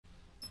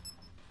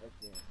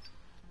Yeah.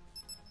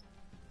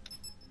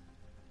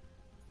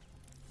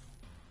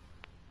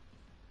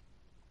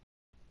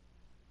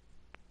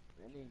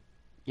 Really?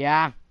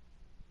 Yeah.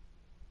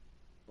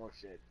 Oh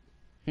shit.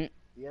 Hmm.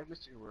 Do you have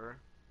Mr. Were?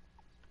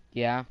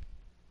 Yeah.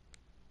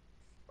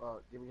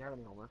 Did we have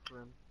any homework for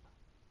him?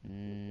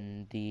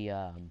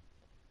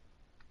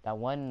 That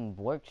one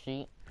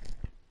worksheet.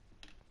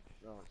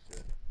 Oh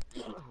shit.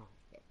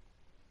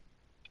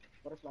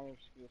 Butterfly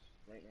excuse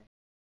right now.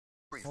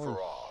 Free Holy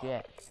for all.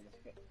 shit.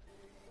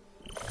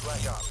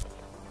 Flag up.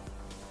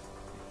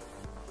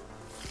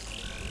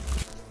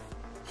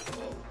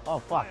 Oh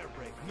fuck. Fire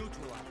break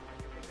neutralized.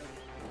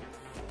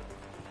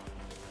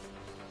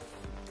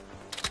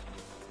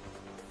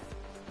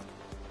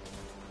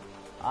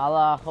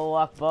 Allahu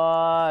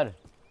Akbar.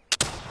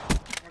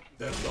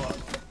 That's all.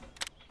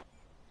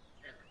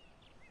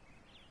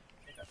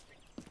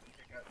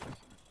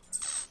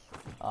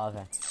 Oh,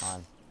 okay,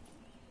 on.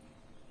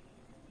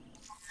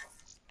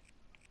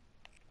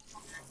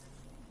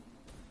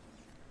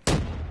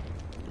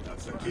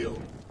 That's a kill.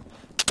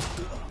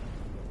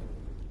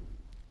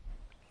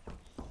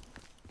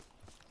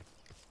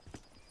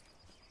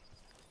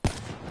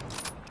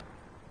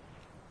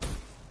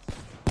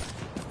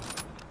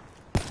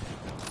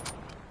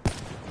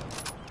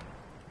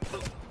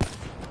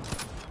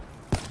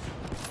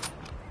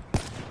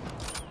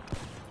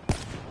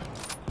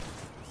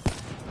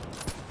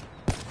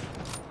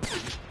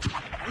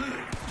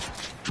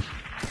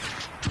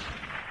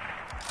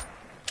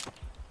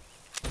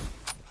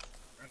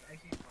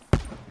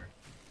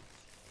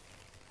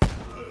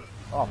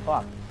 Oh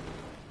fuck.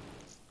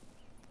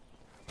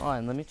 Hold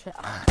on, let me check.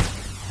 I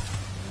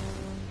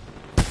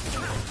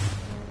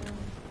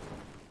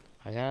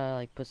gotta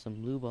like put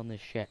some lube on this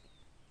shit.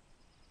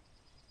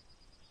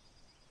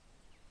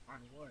 On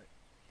what?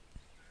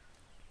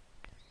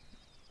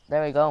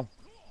 There we go.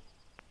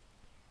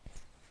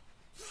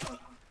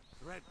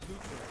 Threat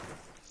neutralized.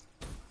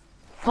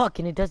 Fuck,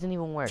 and it doesn't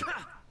even work.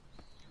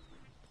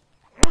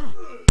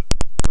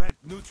 Threat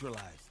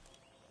neutralized.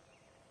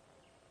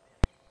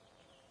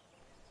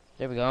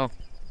 There we go.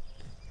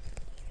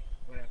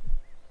 What happened?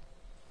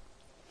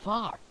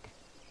 Fuck.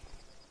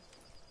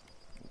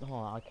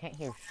 Hold on, I can't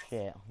hear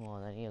shit. Hold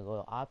on, I need to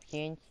go to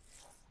options.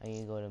 I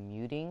need to go to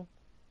muting.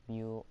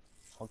 Mute.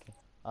 Okay.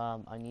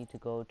 I need to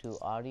go to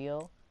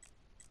audio.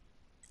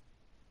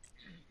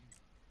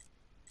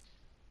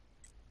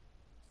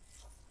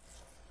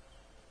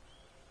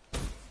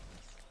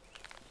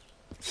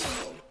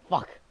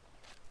 Fuck.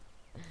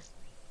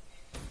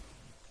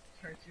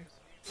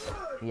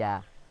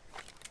 Yeah.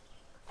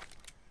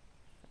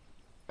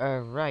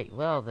 Alright,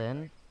 well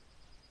then.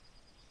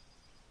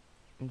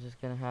 I'm just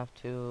gonna have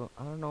to...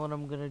 I don't know what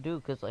I'm gonna do,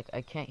 because like,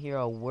 I can't hear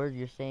a word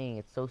you're saying.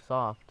 It's so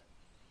soft.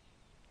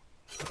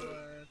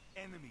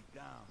 Enemy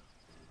down.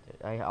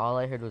 All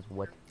I heard was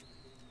what?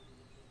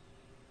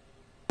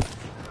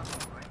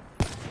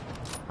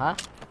 Huh?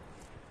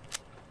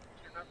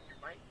 Turn up your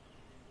mic.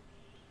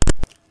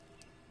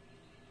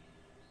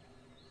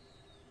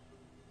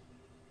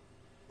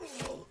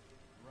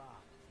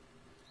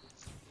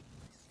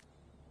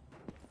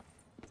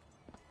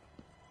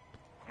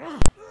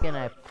 And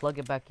I plug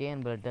it back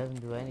in, but it doesn't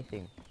do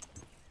anything.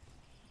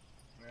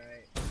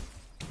 Alright.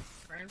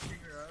 Try and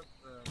figure out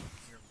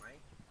your mic.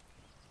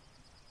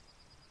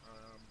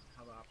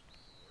 How the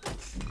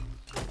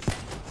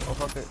Oh,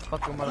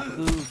 fucker,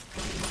 motherfucker.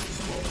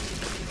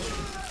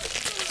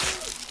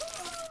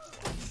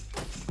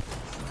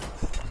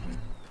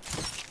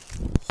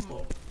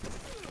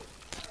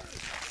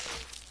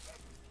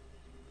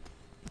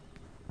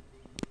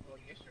 Well,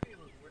 yesterday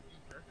was working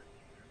perfect.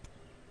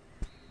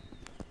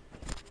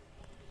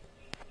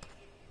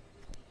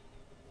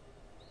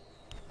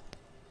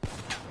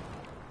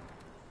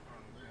 Oh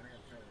man, I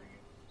gotta try that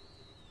again.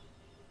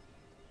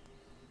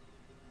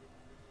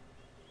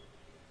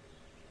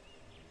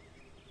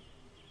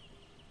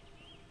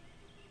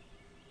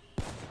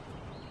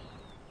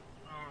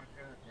 Oh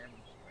god damn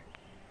it.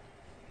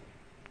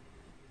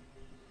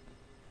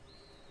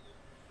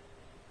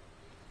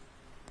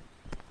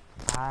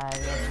 I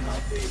am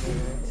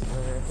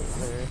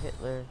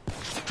Hitler.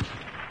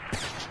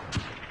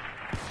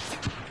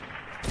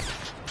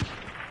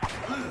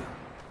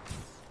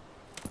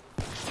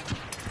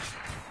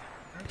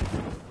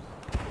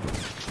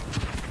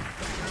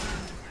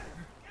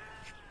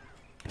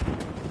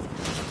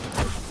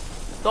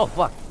 Oh,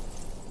 fuck.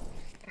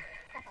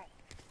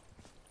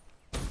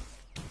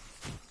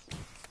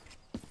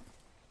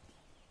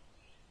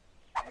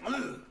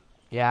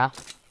 Yeah,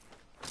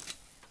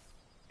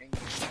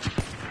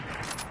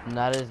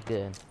 not as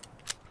good.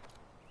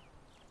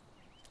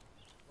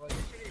 Well,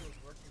 yesterday it was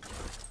working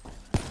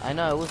perfect. I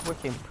know, it was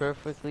working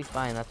perfectly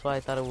fine. That's why I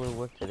thought it would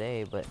work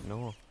today, but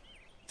no.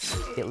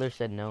 Hitler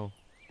said no.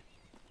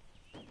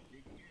 Did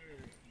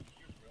your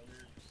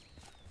brother...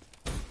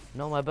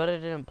 No, my brother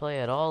didn't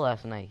play at all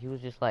last night. He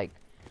was just like,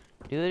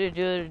 do,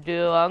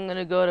 I'm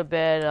gonna go to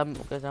bed,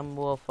 because I'm a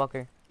little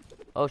fucker.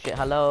 Oh shit,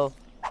 hello.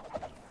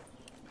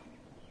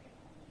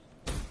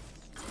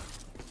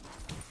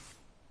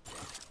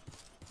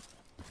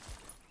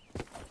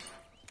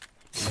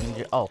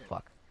 injured. Oh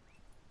fuck.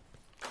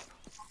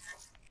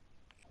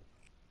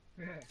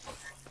 Oh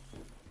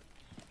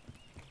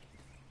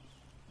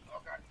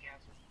god,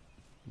 cancer.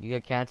 You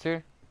get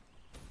cancer?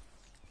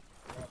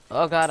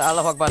 Oh god,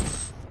 Allah Akbar. I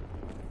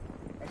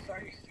saw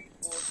you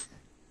skateboard.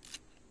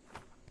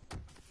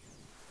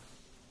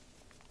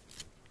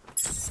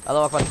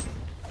 Allah Akbar.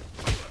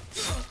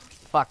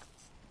 Fuck.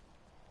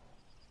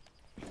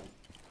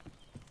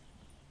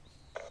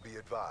 Be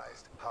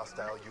advised,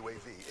 hostile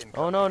UAV incoming.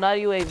 Oh no, not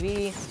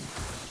UAV.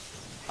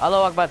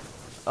 Allah Akbar.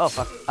 Oh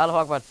fuck. Allah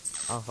Akbar.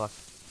 Oh fuck.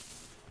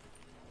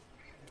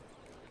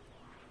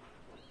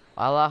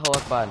 Allahu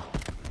Akbar.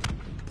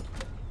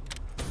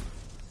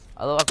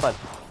 Allahu Akbar.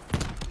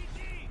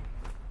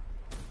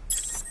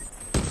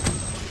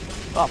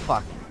 Oh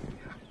fuck.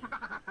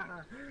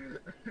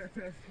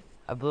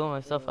 I blew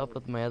myself up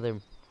with my other.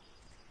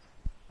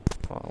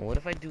 Oh, what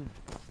if I do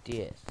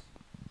this?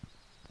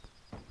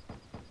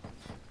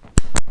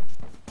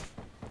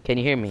 Can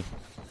you hear me?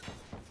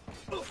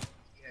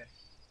 Yes.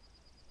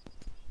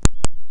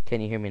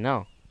 Can you hear me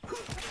now?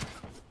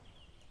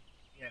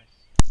 Yes.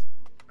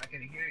 I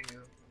can hear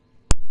you.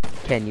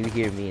 Can you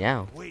hear me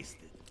now?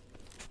 Wasted.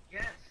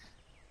 Yes.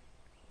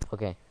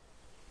 Okay.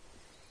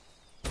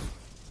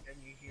 Can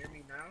you hear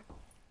me now?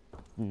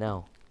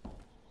 No.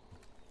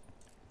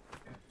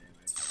 God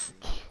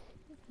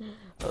damn it.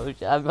 Oh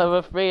shit, I'm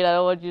afraid. I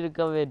don't want you to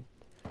come in.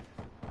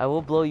 I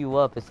will blow you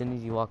up as soon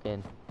as you walk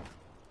in.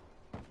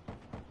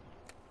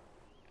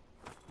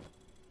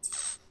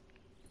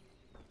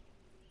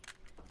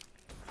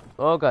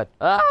 Oh god.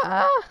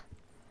 Ah!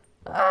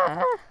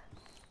 Ah!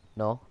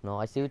 No, no,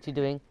 I see what you're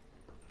doing.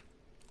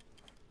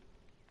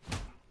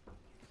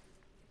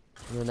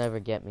 You'll never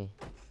get me.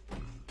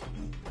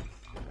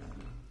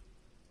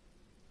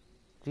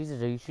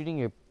 Jesus, are you shooting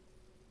your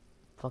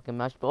fucking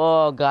mash?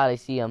 Oh god, I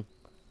see him.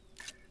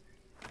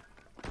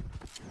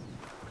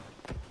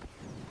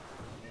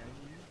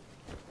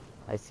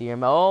 I see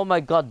him. Oh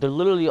my god, they're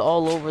literally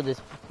all over this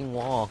fucking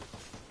wall.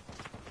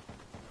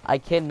 I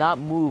cannot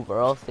move or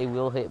else they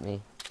will hit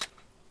me.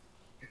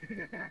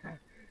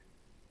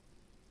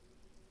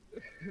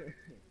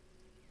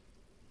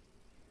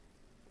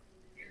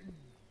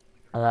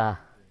 Ah,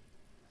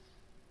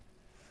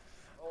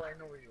 Oh, I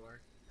know where you are.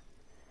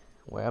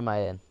 where am I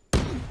in?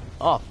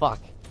 Oh fuck.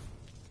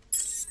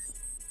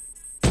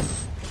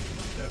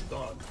 Left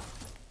on.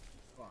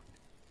 Fuck.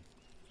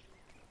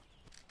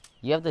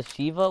 You have the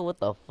Shiva? What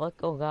the fuck?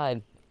 Oh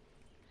god.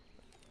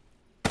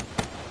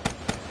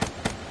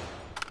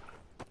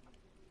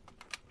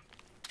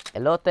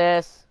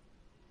 Elotes.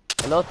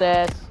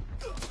 Elotes.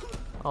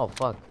 Oh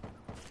fuck.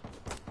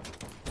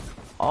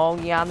 Oh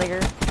yeah,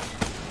 nigger.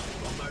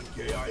 Combat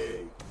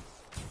KIA.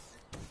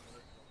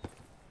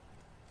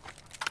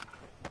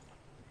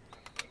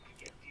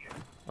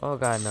 Oh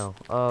god no.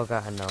 Oh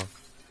god no.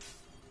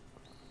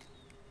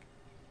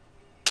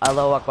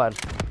 Allahu Akbar.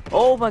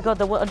 Oh my god,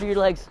 that went under your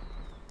legs.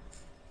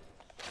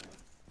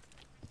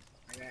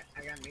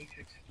 I got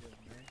matrix skills,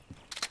 man.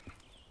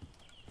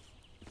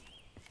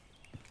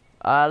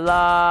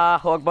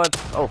 Allahu Akbar.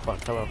 Oh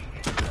fuck, hello.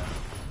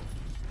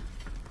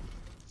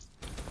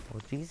 Oh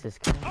Jesus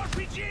Christ.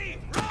 RPG!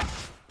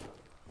 Rush!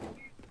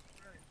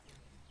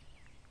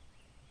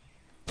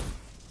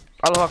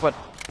 Allahu Akbar.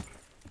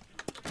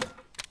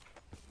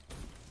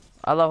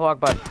 Allahu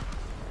Akbar.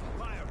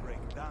 Fire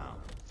break down.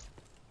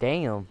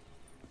 Damn.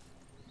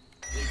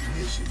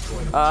 Ignition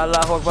going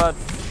Allahu Akbar.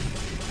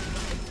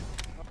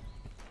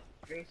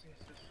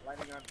 Jason's just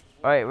sliding on.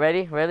 Alright,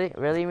 ready? Ready?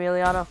 Ready,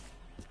 Emiliano?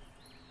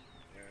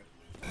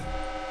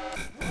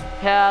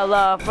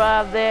 Hello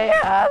from the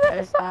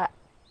other side.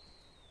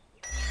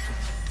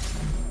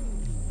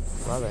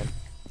 Well then.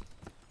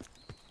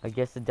 I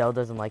guess Adele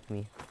doesn't like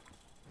me.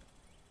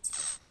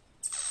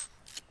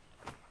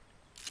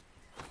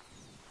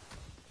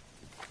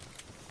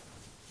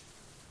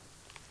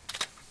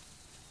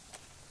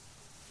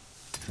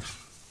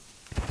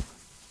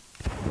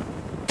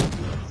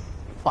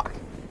 Fuck.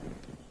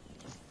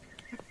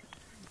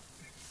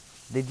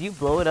 Did you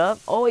blow it up?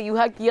 Oh, wait, you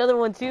hacked the other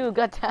one too.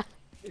 God damn.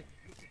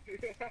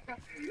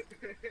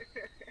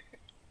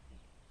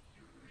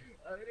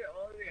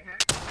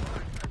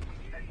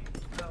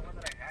 The one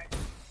that I hacked.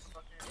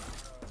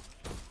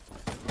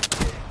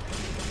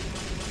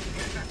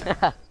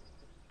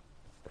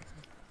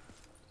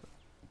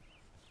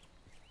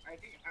 I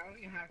think I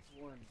only hacked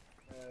one.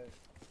 I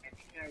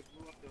think I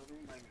blew up the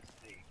room by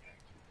mistake.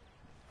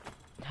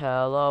 Actually.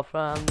 Hello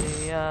from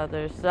the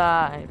other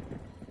side.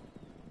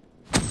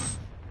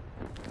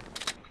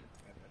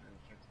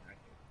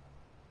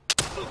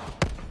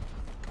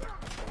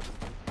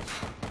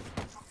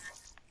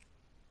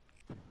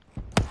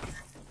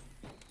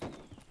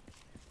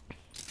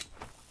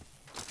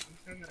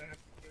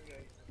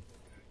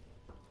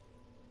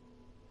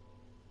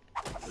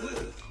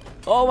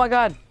 Oh my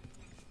god.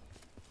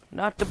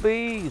 Not the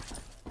bees.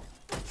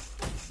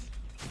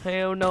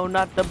 Hell no,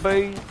 not the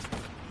bees.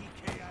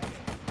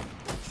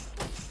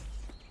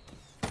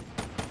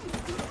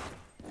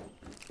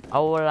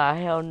 Oh,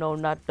 hell no,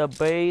 not the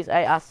bees.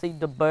 Hey, I see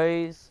the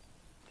bees.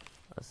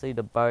 I see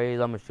the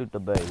birds, I'ma shoot the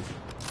birds.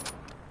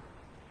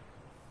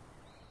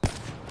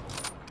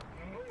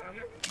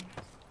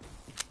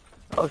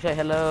 Oh shit,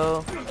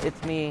 hello,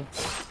 it's me.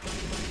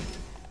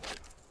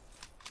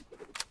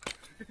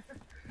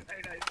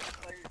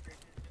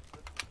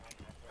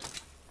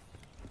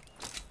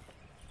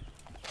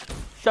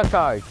 Shot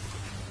charge.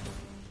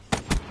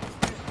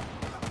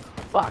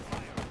 Fuck.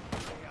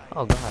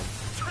 Oh god.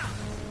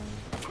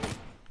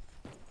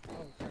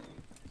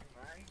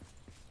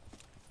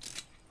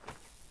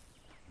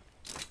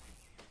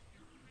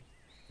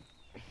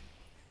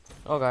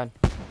 Oh god.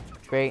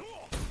 Great.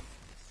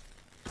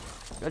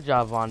 Good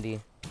job, Vondi.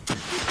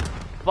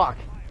 Fuck.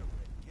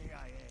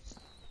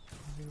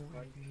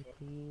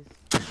 Please.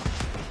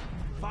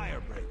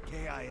 Firebreak,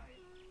 KIA.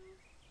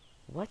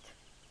 What?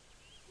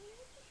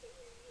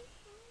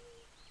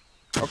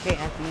 Okay,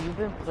 Anthony, you've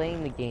been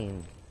playing the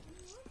game.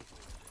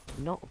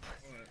 No.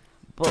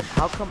 But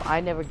how come I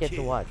never get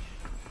to watch?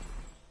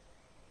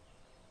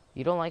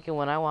 You don't like it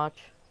when I watch?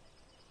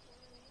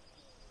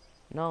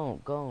 No,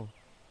 go.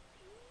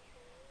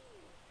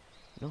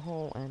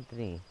 No,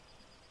 Anthony.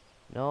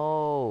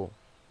 No.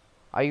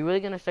 Are you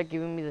really gonna start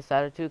giving me this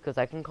attitude? Because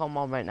I can call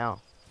mom right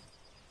now.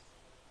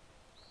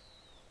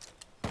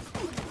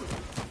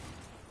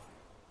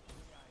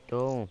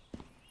 Go.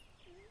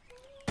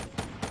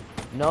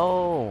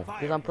 No,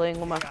 because I'm playing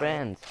with my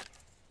friends.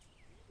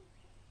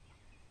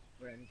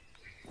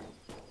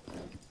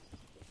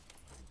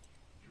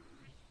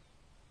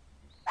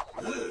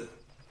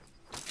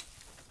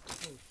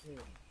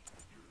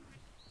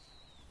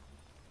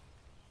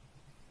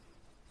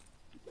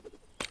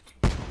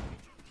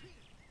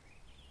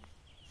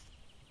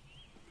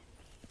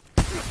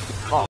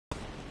 Oh.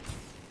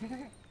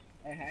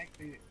 I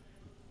hacked it.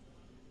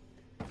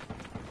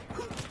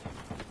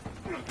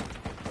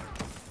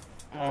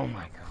 Oh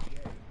my god.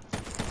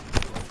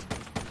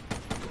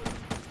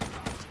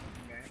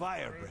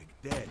 Firebreak,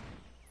 dead.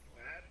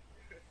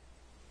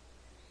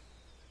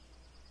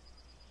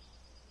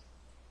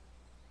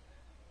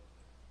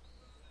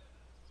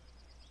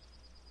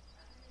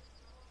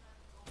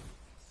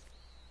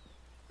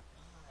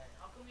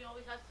 How come he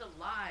always has to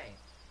lie?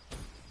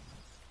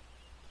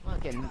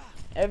 Fucking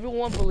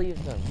everyone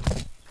believes him.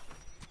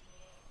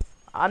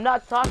 I'm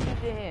not talking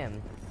to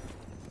him.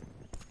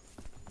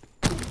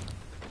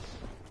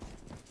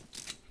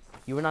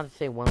 You were not to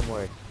say one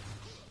word.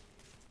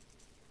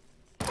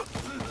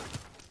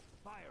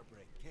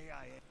 Firebreak,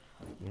 KIA.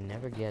 You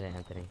never get it,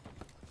 Anthony.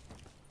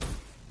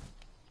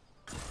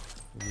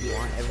 You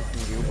want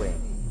everything your way.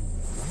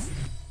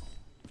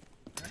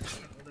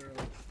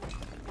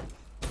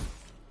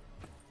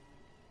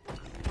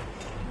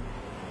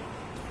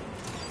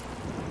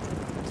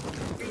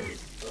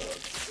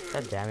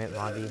 God damn it,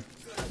 Mondi.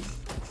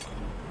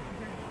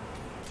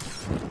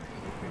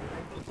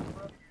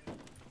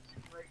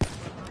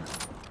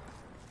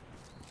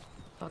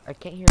 Fuck, I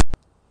can't hear.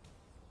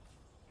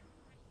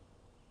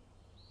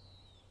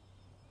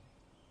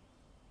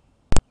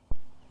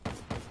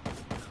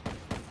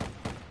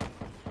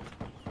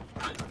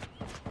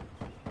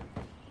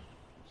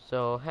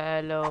 So,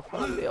 hello,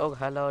 oh,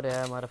 hello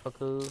there,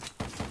 motherfucker.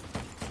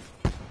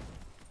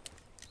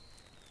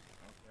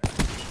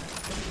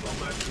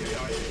 Combat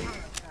KIA.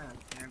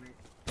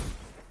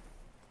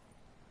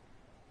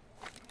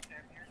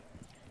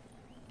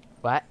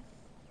 What?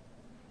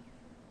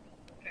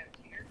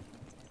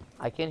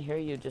 I can hear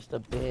you just a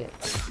bit.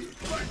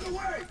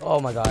 Oh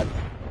my god.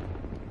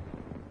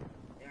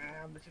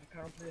 Yeah, mission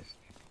accomplished.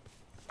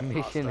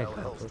 Mission Hostile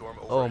accomplished. Hellstorm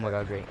Oh my overhead.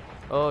 god, great.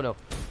 Oh no.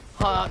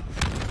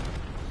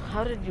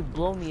 How did you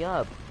blow me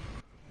up?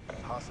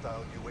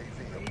 Hostile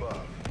UAV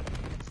above.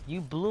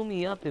 You blew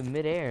me up in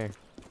midair.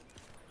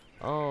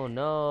 Oh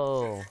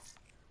no.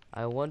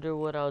 I wonder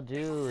what I'll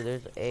do.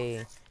 There's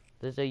a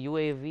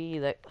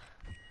UAV that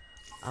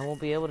I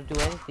won't be able to do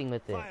anything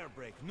with it.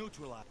 Firebreak,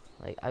 neutralized.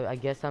 Like I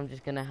guess I'm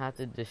just gonna have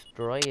to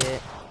destroy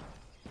it.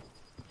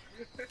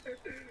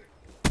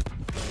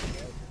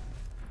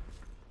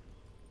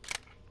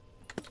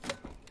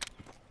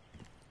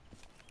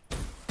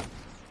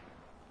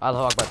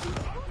 Allahu Akbar.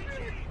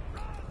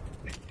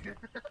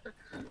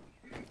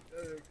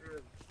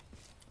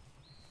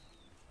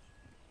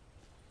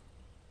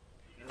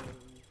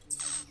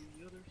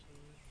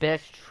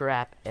 Best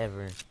trap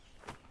ever.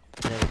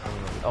 Never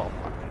coming over. Oh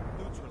fuck.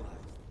 Neutralized.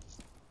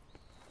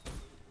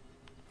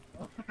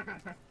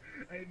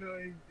 I know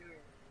I do.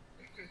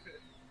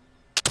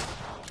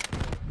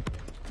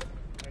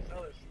 I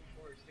saw the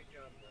C4 sticking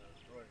on the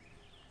drawer.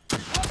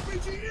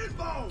 RPG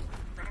inbound!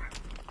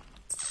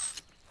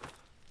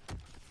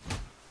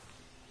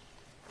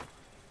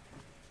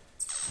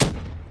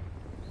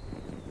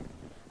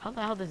 How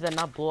the hell does that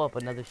not blow up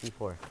another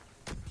C4?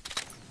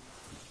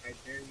 I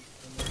dare you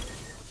come over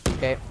here.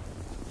 Okay.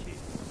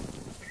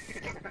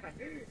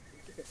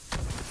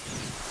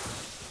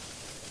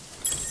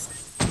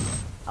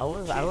 I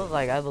was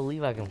like, I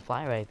believe I can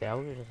fly right there. I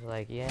was just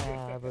like,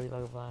 yeah, I believe I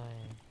can fly.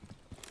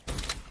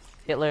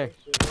 Hitler.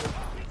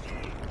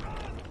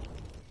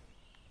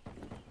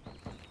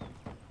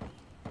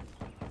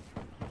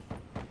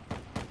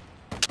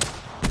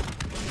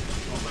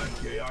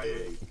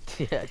 KIA.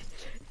 Yeah,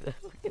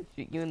 fucking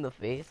shoot you in the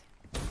face.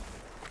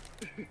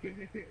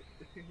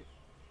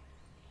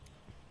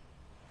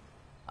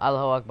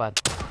 Allahu Akbar.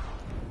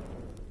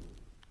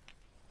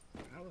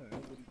 How the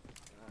hell would he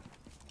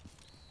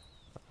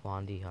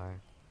Fondi har.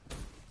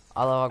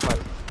 Allahu Akbar.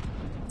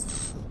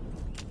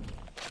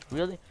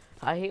 Really?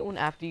 I hate when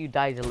after you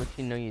die, it lets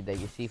you know that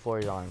your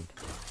C4 is armed.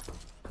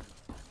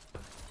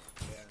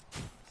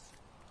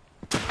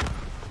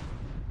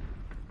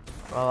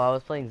 Bro, I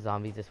was playing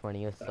zombies this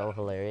morning. It was so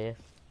hilarious.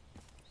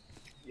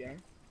 Yeah?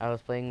 I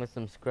was playing with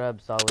some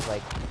scrubs, so I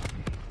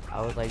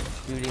was like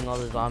shooting all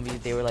the zombies.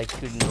 They were like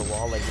shooting the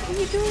wall. Like, what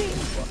are you doing?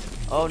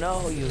 Oh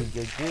no, you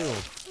Jew.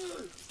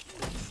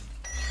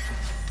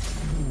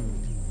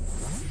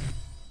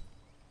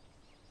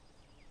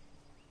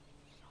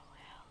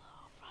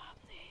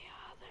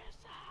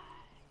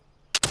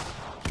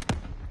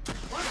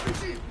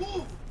 RPG,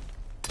 move!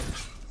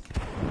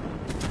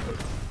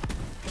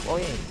 Oh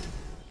yeah.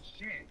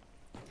 Shit.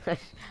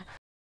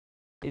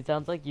 It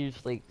sounds like you're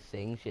just like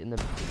saying shit in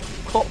the.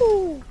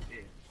 Oh!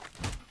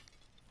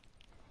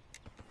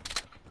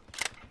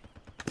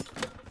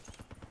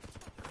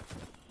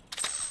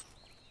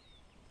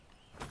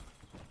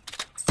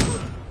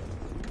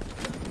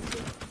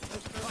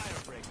 Fire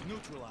break,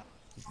 neutralize.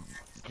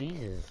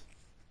 Jesus.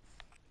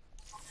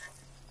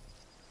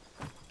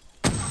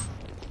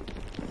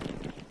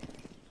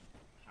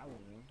 I don't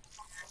know.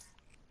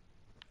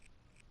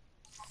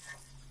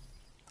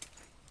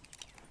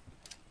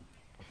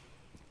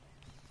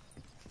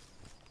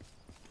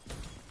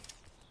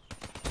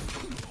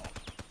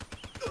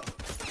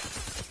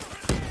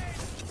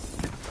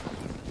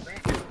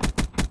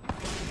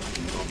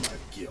 On my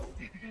guild.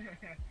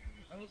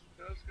 I was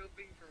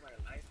scoping for my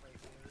life right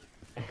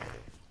there.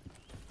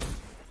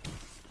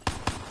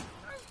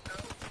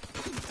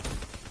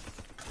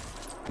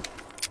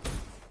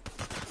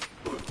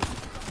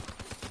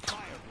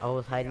 I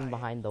was hiding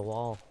behind the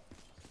wall.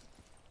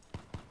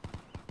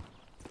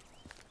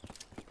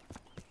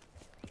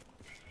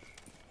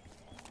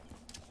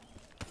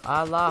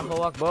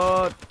 Allahu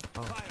Akbar.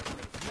 Oh. Fire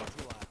break,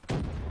 neutralize.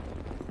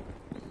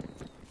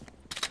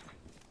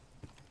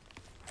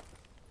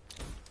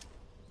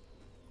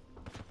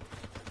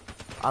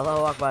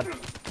 Allahu Akbar.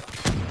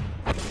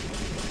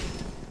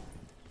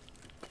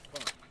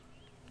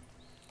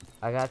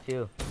 I got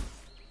you.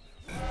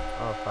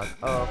 Oh fuck.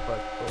 Oh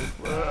fuck.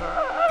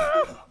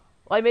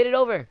 Oh, I made it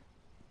over.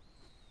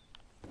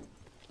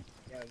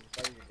 Yeah, I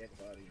saw your dead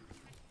body.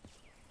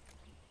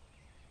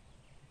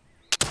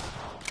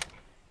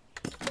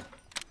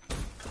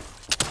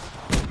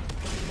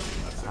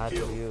 That's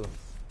kill. you.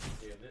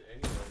 Yeah,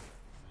 anyway,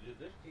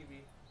 this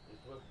TV is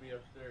supposed to be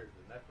upstairs,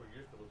 and that's where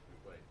you're supposed to be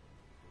playing.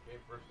 Okay,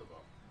 first of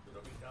all, so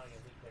don't be telling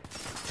him he can't.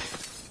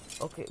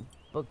 Okay,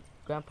 but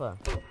Grandpa,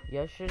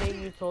 yesterday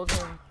you told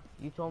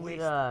me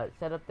to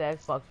set up the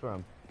Xbox for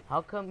him.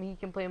 How come he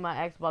can play my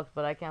Xbox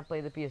but I can't play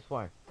the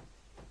PS4?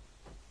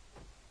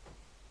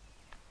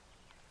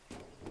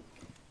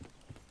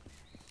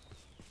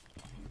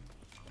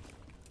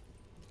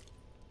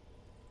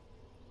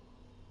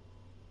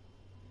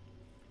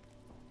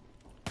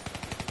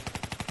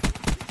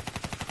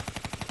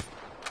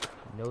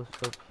 No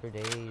scopes for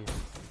days.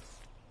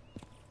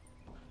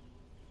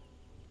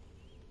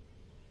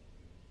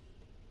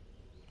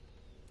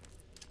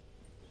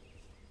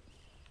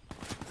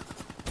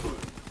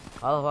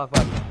 Allahu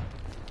Akbar.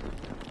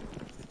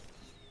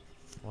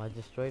 Well, I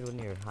destroyed one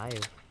of your hive. Yeah,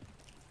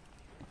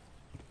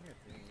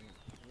 dang it.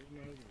 Where's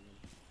my other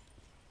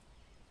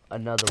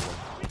one? Another one.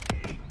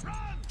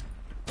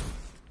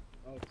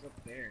 Oh, it's up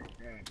there. God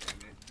damn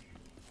it.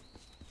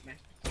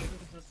 Mashed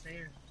potatoes up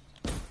there.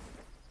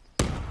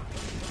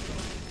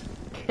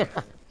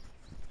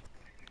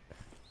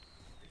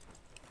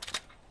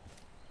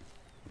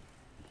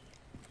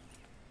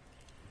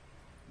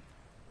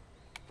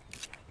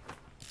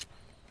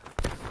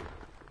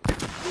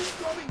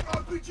 Incoming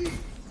RPG!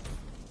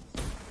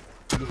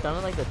 You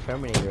sounded like the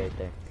Terminator right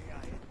there.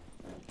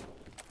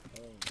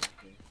 Oh,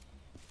 okay.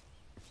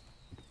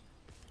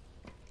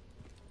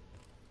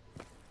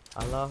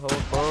 Allahu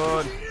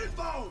Akbar. RPG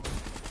inbound!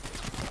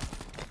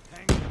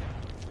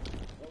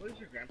 What was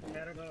your grandpa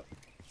mad about?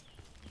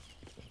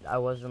 I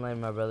wasn't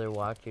letting my brother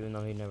watch even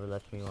though he never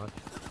lets me watch.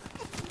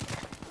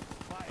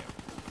 Fire.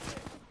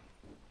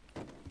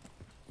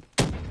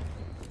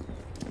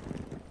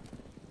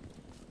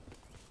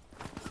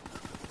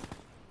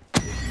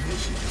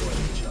 Ignition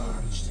coil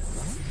charged.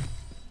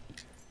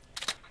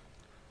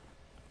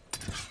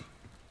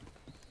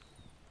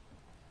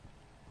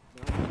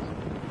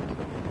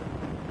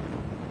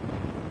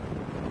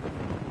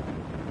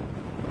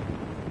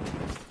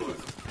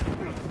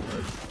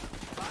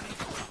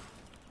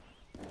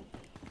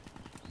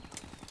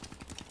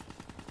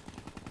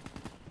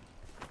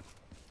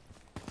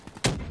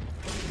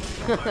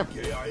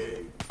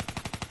 KIA.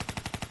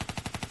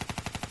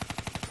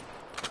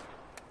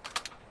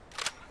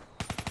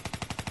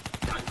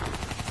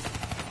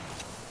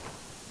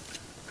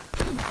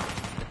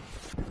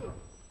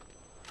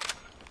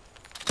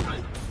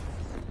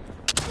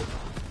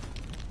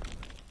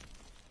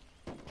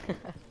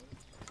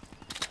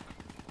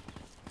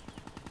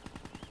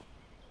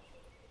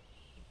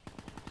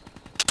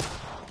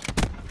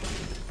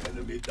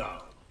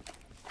 down.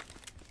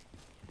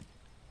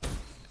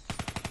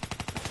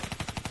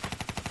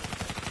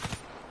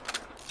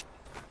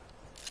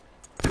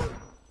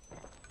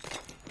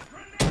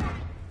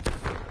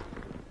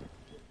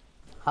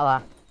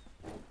 Hala.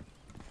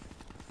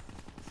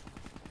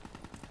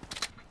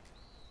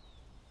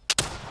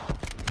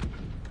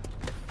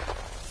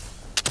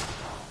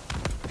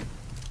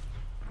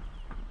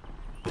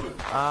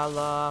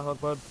 Allah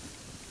Akbar.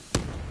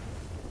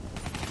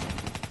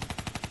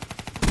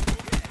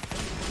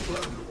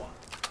 Burned one.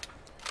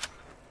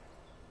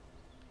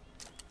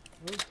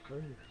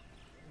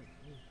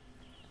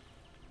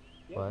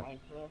 Yeah, What?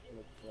 Minecraft,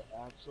 like the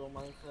actual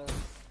Minecraft.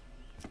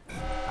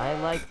 I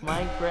like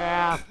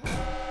Minecraft.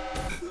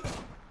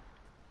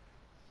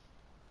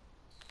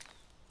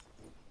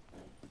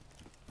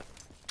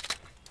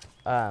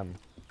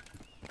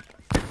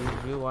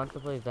 Do you want to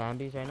play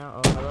zombies right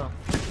now? Oh, hello.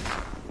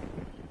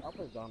 I'll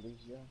play zombies,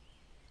 yeah.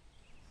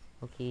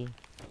 Okay.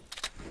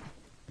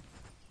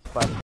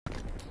 Fun.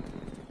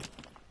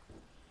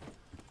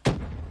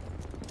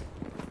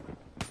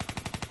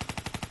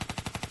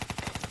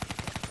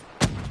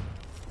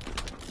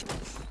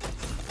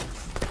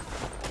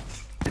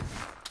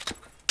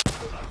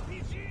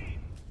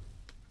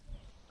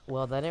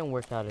 Well, that didn't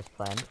work out as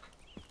planned.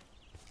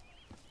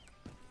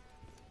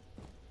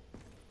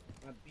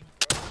 My beat.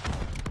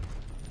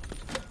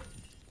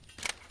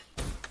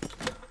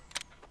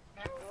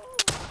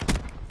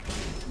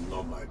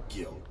 Not my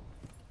kill.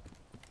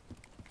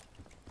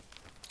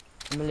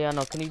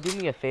 Emiliano, can you do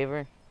me a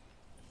favor?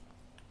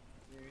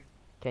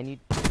 Can you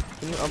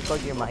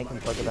unplug your mic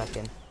and plug it back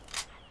in?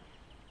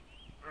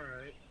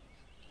 Alright.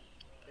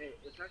 Hey,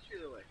 it's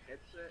actually like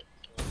headset.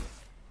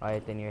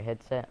 Alright, then your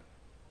headset.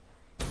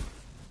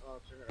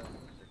 I'll turn it on.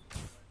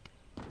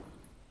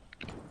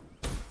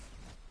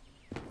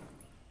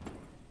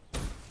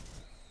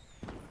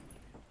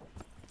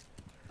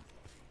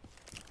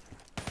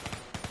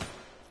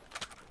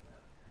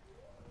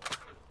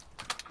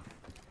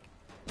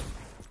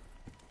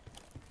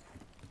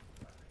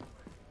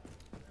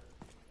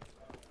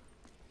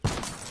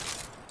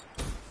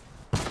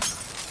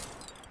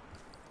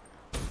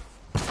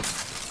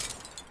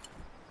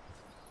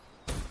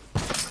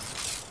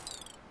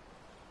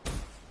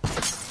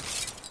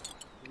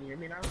 Can you hear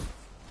me now?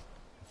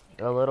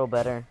 A little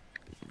better.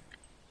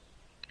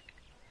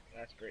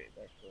 That's great,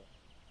 that's cool.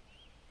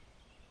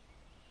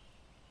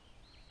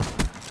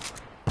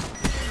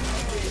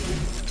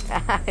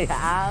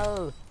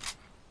 Ow!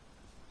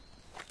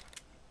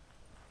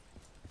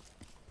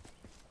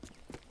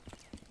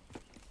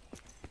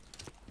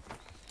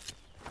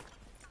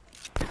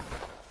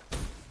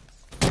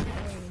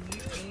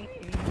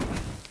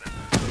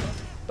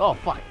 Oh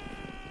fuck!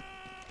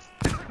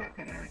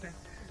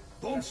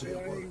 Don't say a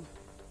word.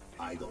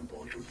 I don't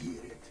want to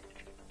hear it.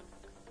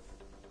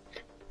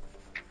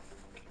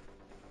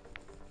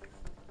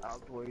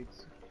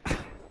 Altoids.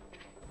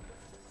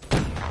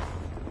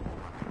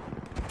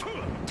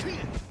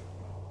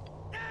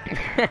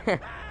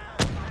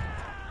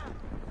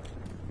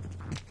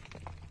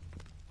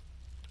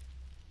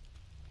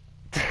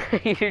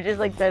 You're just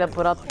like trying to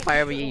put out the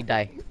fire, but you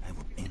die. I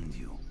will end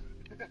you.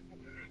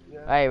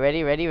 Alright,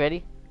 ready, ready,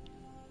 ready?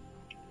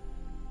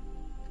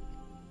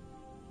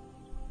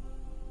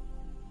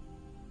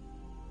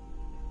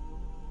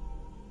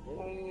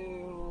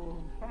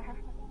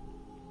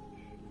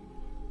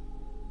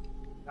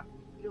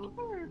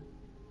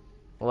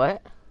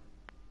 What?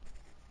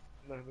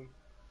 Nothing.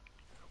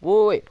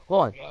 Whoa, wait,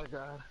 hold on. Oh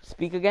god.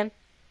 Speak again.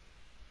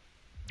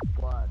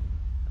 What?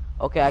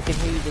 Okay, I can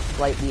hear you just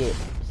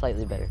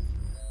slightly better.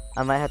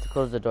 I might have to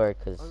close the door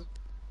because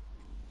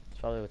it's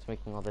probably what's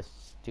making all this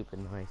stupid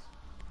noise.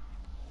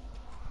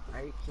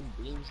 I ate some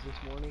beans this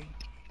morning.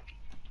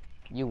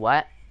 You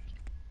what?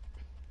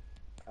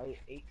 I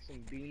ate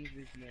some beans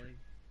this morning.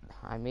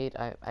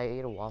 I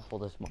ate a waffle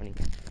this morning.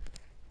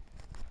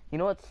 You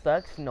know what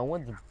sucks? No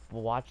one's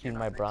watching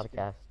my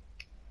broadcast.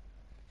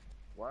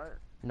 What?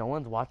 No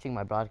one's watching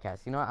my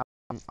broadcast. You know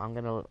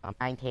what? I'm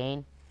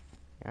 19.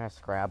 You're a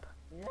scrub.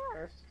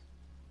 Yes.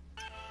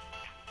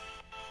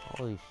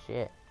 Holy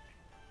shit.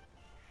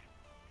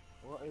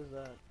 What is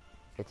that?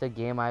 It's a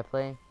game I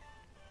play.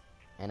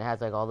 And it has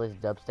like all this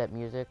dubstep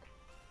music.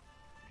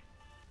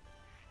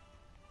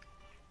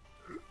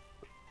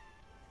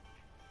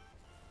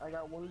 I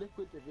got one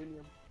liquid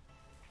divinium.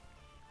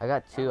 I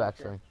got two Okay.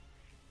 actually.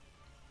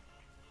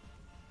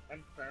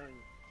 I'm firing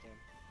him.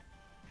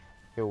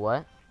 You're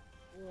what?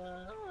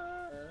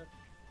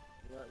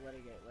 What I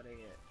get? What I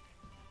get?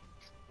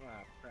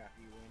 Ah, crap,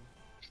 you win.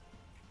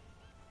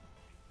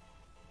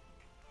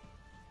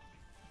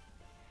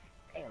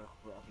 Oh,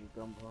 crap, you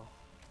gumbo.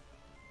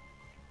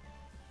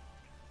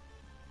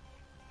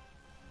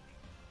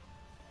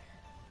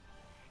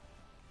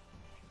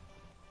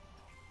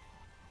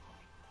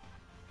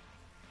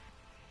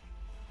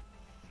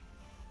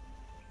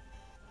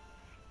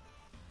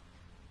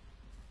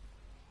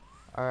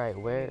 Alright,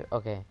 where?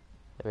 Okay.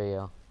 There we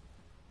go.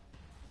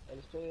 I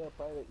just play a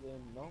private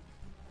game, no?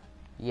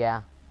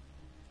 Yeah.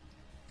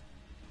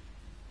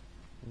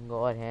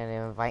 Go ahead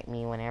and invite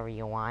me whenever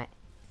you want.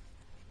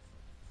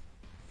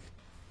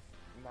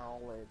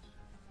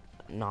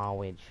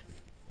 Knowledge.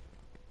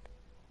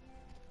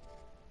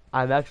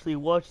 I'm actually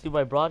watching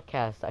my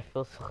broadcast. I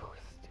feel so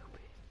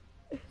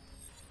stupid.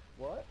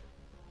 What?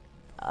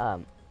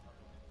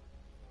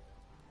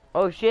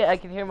 Oh shit, I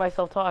can hear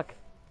myself talk.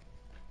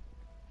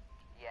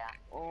 Yeah.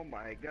 Oh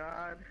my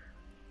god.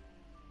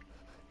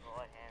 Go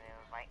ahead and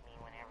invite me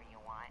whenever you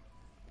want.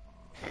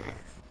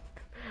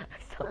 I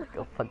sound like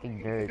a fucking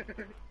nerd.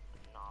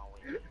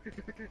 Knowledge.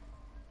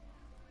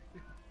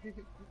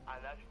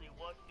 I'm actually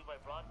watching my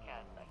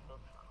broadcast. I feel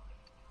so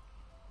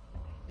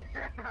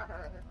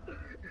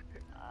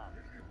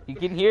You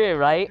can hear it,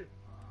 right?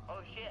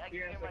 Oh shit, I can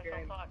Yes, hear I myself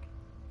can. talk.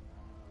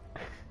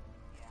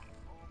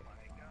 Oh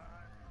my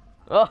god.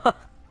 Oh, What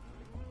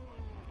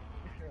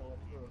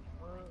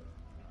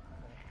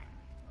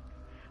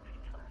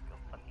the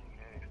fuck?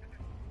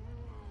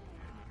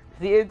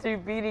 see, it's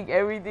repeating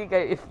everything.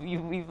 If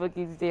we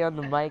fucking stay on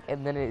the mic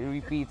and then it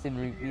repeats and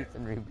repeats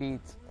and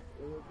repeats.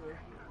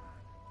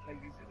 Like,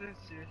 is this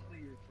seriously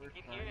your first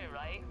You can time? hear it,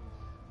 right?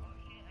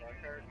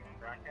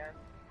 Broadcast?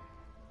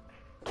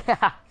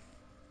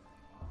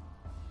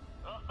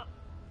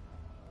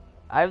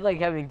 I'm like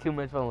having too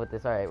much fun with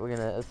this. Alright, we're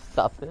gonna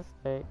stop this.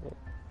 Alright.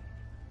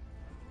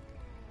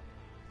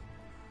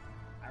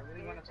 I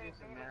really want to see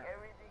some map. I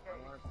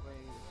want to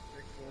play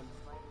freaking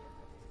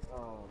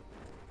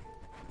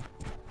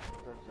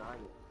the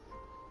Giants.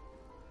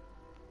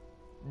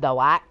 The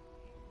what?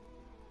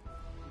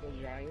 The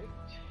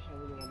Giants? I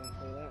really want to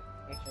play that.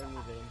 That's our new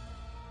game.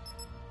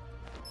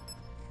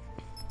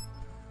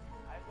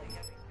 I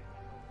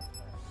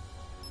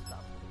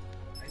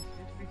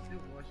should be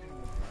still watching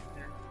the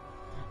broadcast.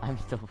 I'm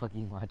still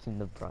fucking watching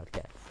the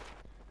broadcast.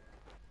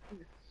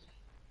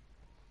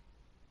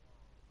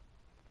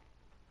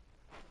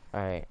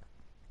 Alright.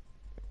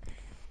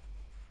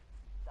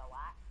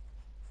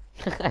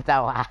 The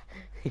what?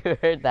 You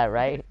heard that,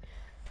 right?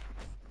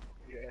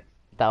 Yes.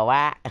 The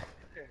what?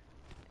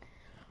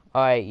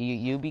 Alright,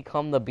 you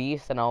become the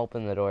beast and I'll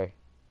open the door.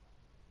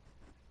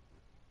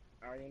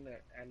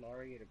 I'm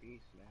already a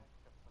beast, man.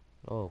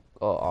 Oh,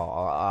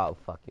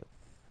 fuck you.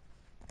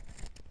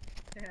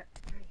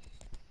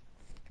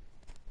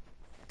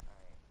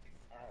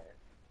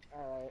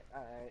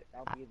 Alright,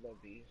 I'll be the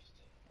beast.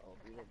 I'll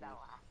be the beast.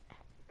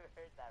 You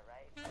heard that,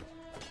 right?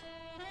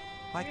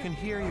 I can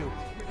hear you.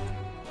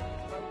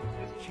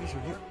 Jeez,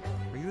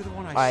 are you the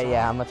one I saw? Alright,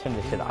 yeah, I'm gonna turn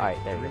this shit. Alright,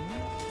 there we go.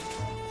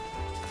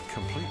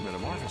 Complete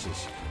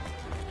metamorphosis.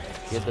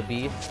 You're the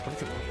beast.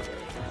 Look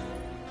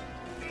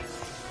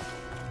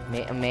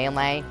at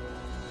Melee.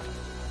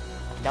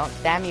 Don't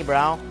stab me,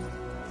 bro.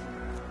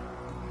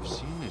 I've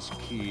seen this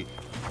key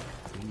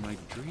in my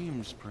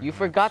dreams. Perhaps. You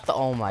forgot the.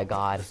 Oh my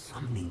god.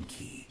 Summoning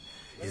key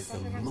is the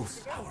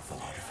most powerful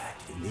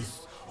artifact in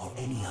this or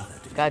any other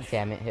dimension. God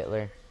damn it,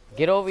 Hitler.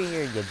 Get over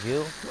here, you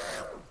Jew.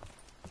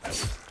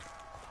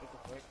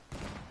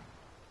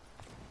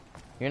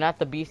 You're not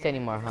the beast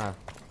anymore, huh?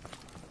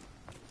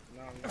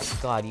 No, I'm not.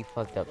 God, you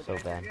fucked up so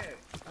bad.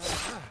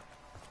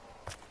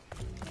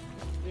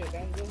 Yeah,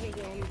 those are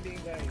the only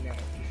things I know.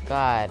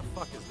 God.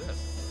 What the fuck is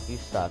this? You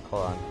suck.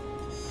 Hold on.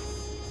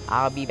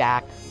 I'll be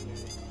back.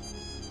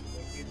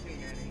 You too,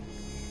 Manny.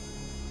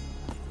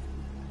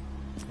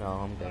 No,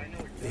 I'm good.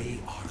 They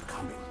are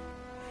coming.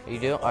 You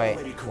do? Alright,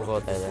 Already we'll go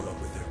with that corrupted then. this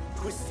world with their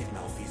twisted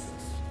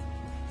malfeasance.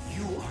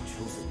 You are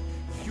chosen.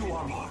 You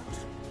are marked.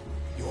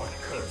 You are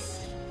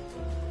cursed.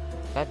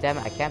 God damn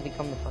it, I can't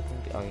become the fucking.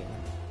 Oh, yeah.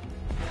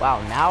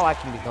 Wow, now I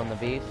can become the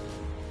beast.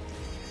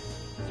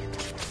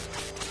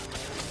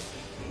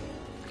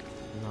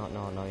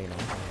 No, you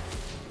don't.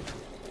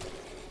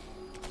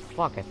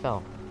 Fuck, I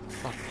fell.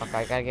 Fuck,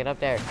 I gotta get up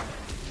there.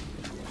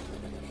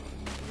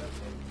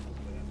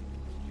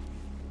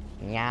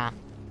 Yeah.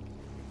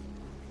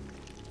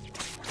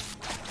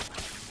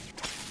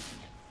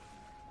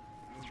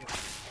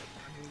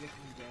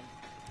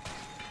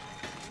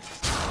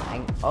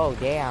 Oh,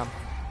 damn.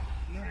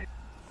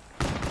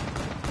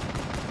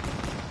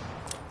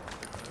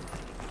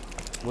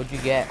 What'd you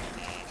get?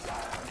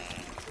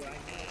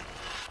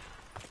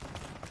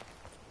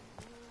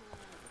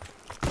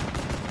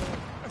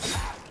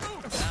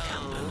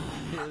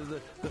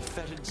 The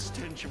fetid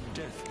stench of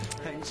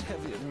death hangs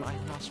heavy in my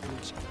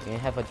nostrils. You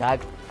have a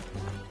dog?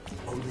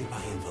 Only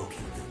by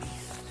invoking the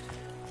beast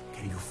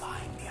can you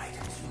find the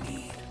items you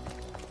need.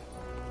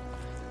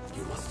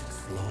 You must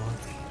explore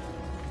the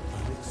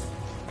unexplored.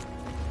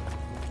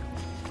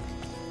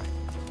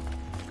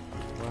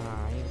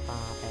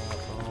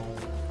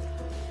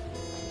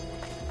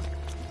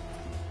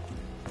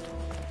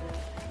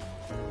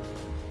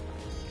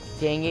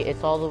 Dang it,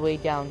 it's all the way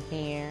down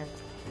here.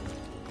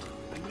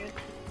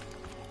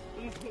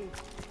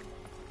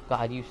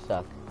 God, you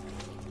suck.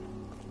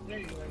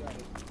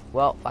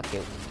 Well, fuck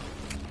you.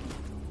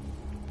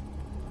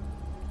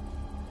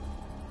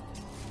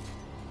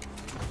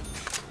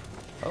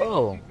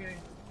 Oh.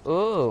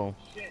 Ooh.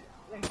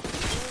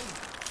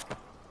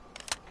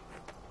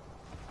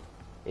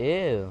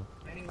 Ew.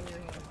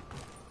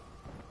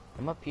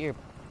 I'm up here.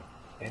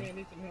 Danny, I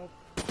need some help.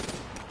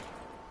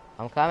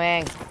 I'm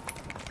coming.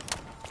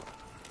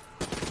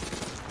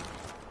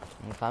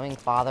 I'm coming,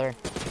 father.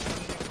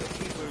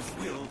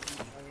 They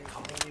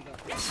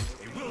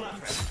will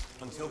not rest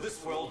until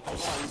this world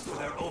belongs to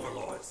their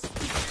overlords.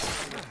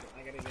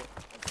 I gotta get.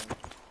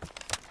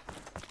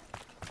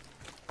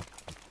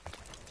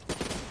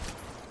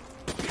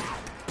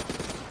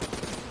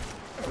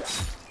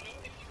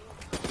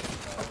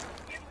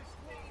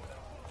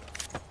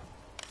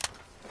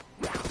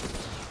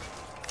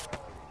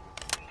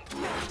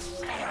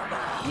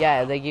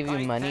 Yeah, they give you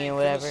I money thank or the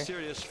whatever.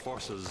 mysterious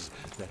forces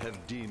that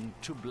have deemed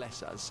to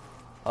bless us.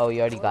 Oh, you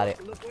already got it.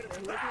 Look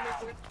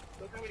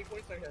how many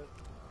points I have.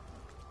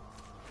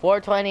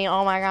 420.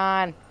 Oh my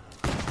god.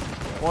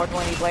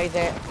 420 plays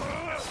it.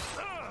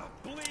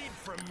 Bleed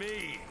from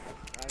me.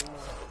 I know.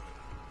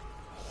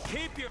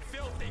 Keep your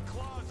filthy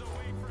claws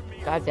away from me.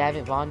 God damn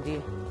it,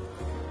 Vondi.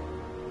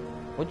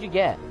 What'd you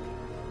get?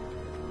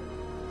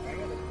 I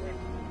got a threat.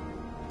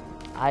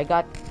 I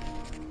got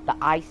the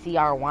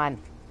ICR1.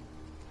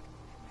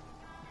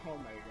 Oh my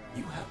god.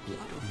 You have blood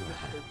on your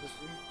hands.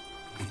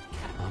 It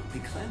cannot be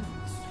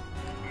cleansed.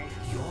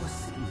 Your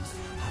sins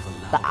have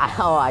allowed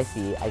Oh, I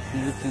see. I see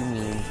what you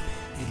mean.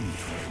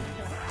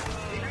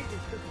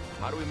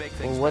 How do we make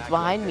things Well, what's back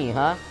behind like me,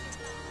 huh?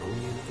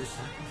 only another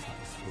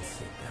sacrifice will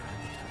sate their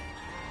appetite.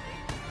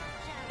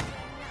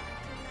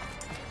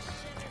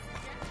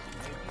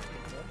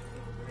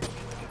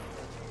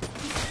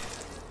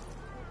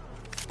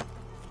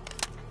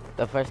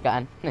 The first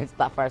gun. It's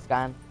the first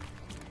gun.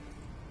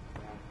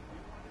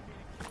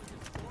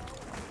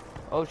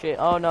 Oh shit.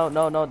 Oh no,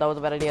 no, no. That was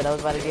a bad idea. That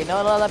was a bad idea.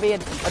 No, no, let me in.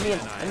 Let me in.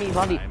 Let me in,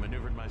 Vondi. I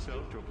maneuvered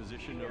myself to a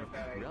position of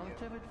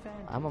relative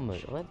advantage. I'm a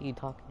What are you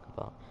talking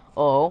about?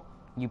 Oh,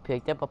 you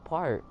picked up a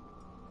part.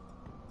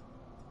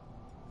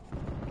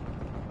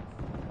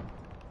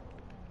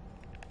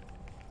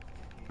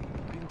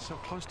 Being so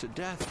close to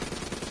death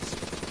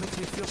makes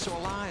me feel so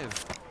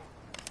alive.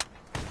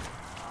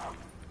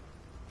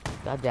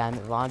 God damn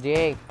it,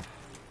 Vondi.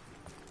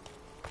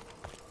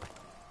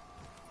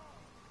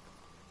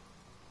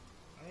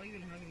 I don't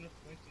even have enough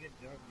points to get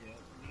job yet.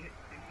 Do you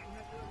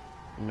have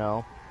that?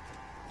 No.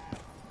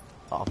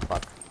 Oh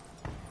fuck.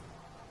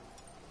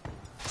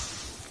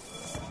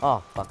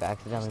 Oh fuck! I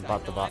accidentally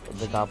bought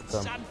the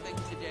goblin.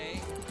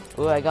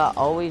 Ooh, I got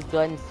always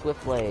done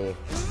swiftly.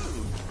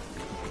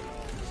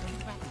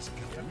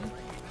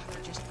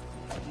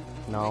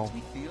 No.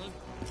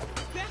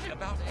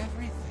 About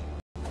everything.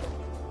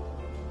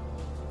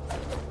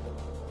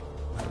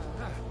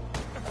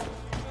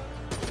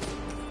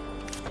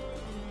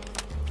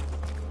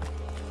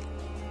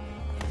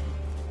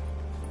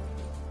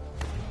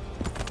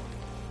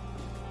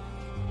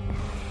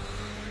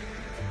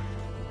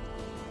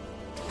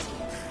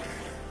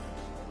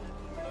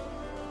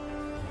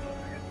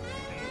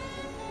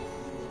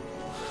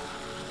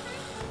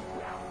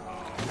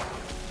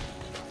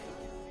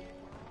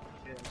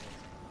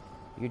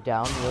 You're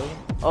down, really?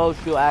 Oh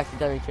shoot! I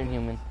accidentally turned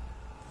human.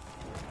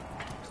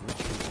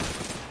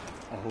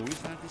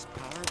 Always had this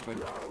power, but I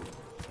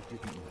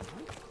didn't know it.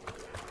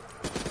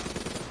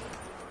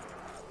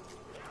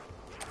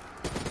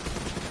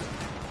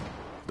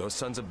 Those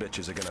sons of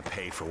bitches are gonna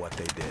pay for what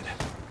they did.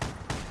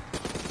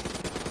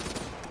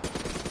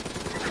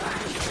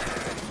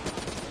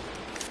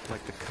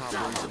 Like the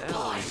cobbler's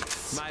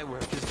elves, my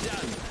work is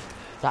done.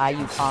 Die,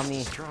 you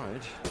commie.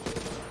 Destroyed.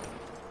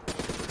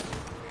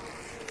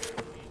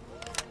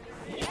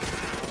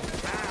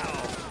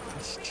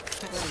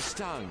 That really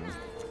stung.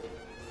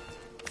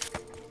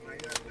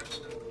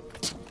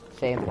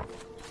 Same.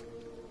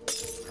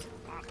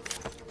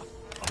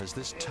 Is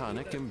this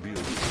tonic imbued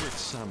with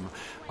some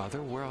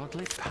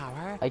otherworldly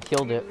power? I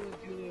killed it.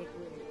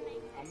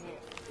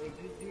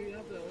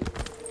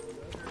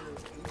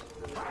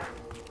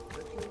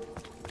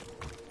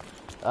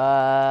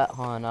 Hold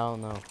on, I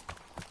don't know.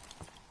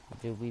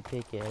 Did we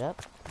pick it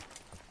up?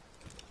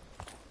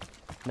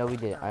 No, we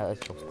didn't. Alright,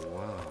 let's go.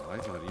 Wow, I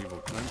thought evil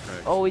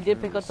contracts. Oh, we did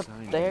pick up the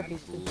hairpiece. I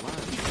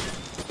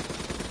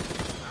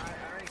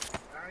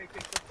already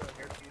picked up the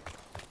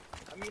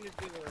hairpiece. I'm gonna do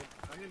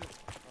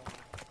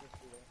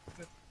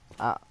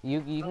the. You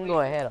can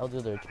go ahead. I'll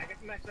do the. I got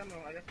the max ammo.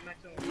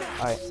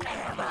 Alright.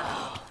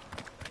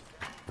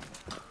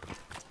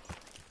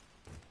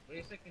 Wait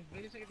a second.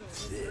 This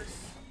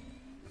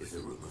is a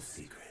room of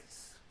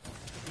secrets.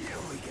 Here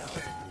we go.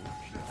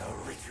 The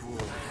ritual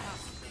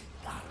has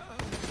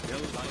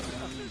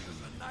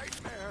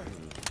Nightmare.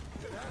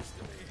 It has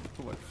to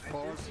be. What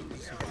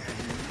forces?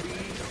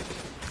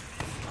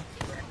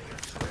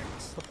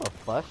 What the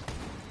fuck?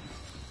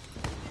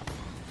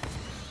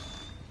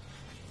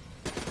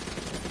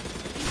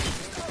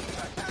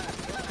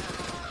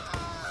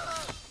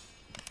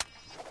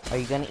 Are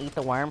you gonna eat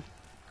the worm?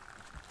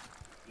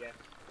 Yes.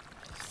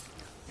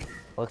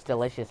 Looks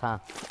delicious, huh?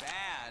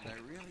 Bad, I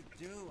really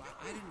do.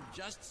 I didn't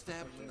just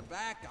stab him in the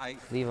back.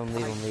 Leave him,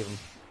 leave him, leave him.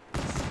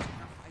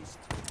 Sacrificed.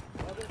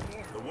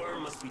 the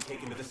worm must be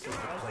taken to the secret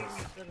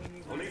place.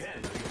 Only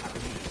then do you have the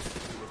means to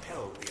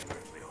repel the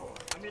unearthly horde.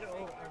 want me to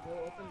go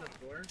open the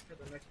door for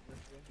the next room?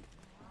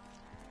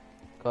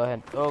 Go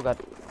ahead. Oh god.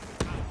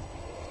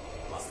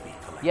 Must be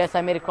collected. Yes,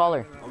 I made a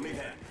crawler. Only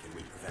then can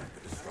we prevent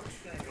the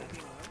destruction.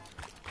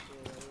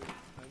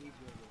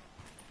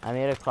 I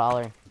made a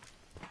crawler.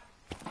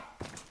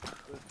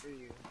 Good for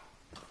you.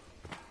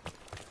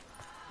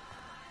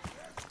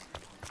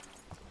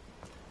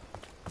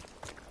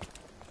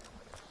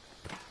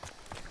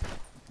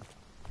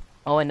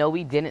 Oh, I know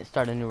we didn't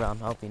start a new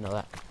round. I hope you know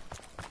that.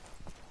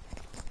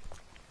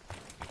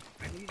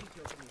 I need you to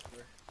open this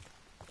door.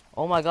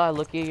 Oh my god,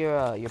 look at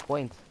your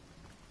points.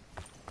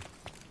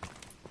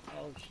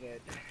 Oh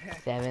shit.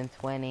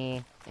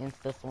 720.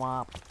 Insta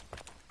swap.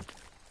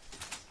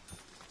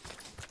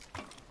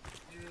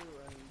 You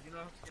know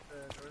how to get the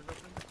doors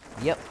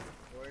open? Yep.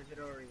 Or is it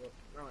already open?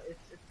 No, it's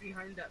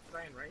behind that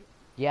sign, right?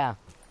 Yeah.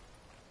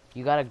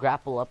 You gotta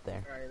grapple up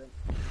there. Alright then.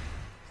 Okay.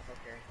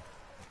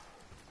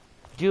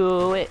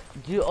 Do it.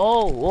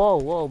 Oh, whoa,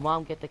 whoa,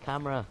 mom, get the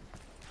camera.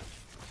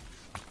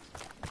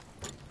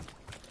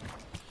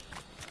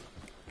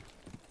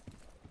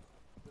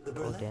 The Oh,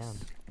 burlesque. damn.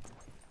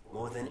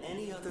 More than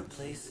any other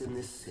place in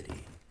this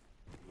city,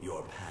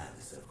 your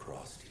paths have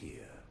crossed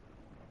here.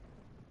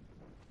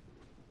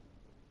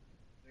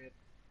 Wait,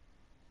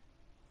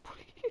 What are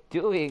you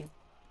doing?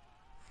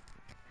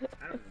 I don't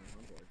know. I'm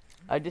bored.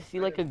 I just see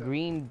like a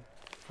green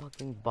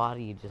fucking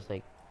body just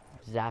like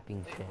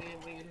zapping shit.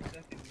 Wait a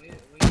second. Wait.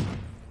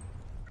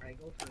 Alright,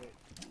 go for it.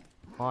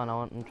 Hold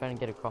on, I'm trying to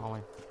get a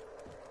crawler.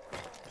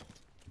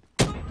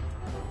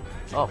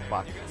 Oh,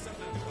 fuck.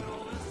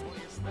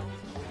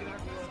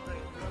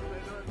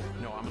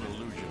 No, I'm an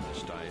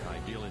illusionist. I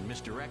deal in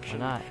misdirection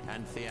Why not?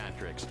 and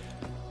theatrics.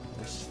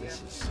 This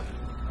is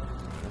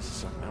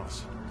something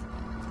else.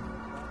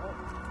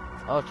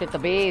 Oh shit, the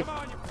beef! Come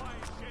on, you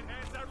flying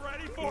shitheads! I'm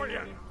ready for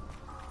you!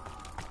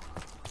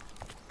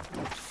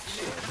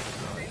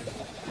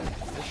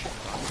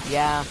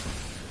 Yeah.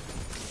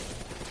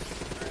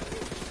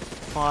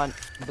 Come on,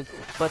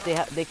 but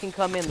they can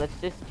come in. Let's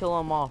just kill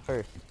them all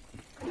first.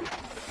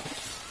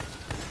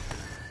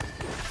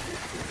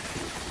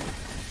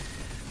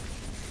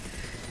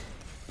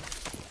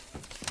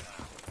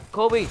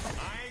 Kobe. I ain't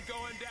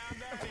going down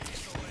that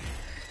easily.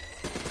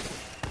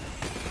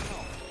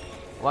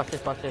 Watch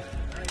this, watch this.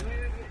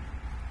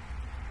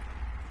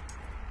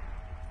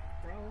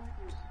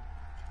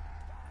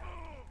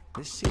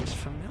 This seems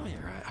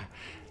familiar.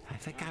 I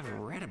think I've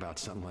read about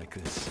something like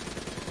this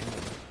in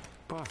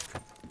a book.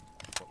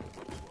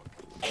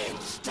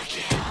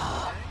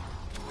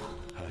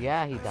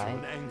 Yeah, he I feel died.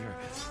 an anger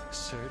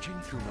surging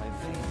through my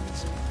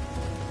veins.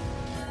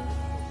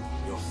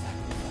 Your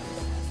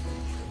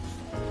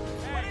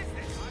sacrifice has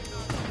been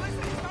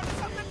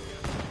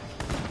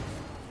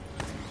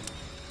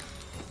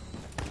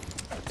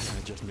I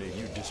just made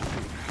you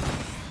disappear.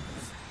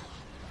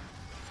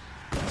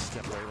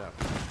 Step right up.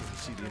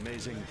 See the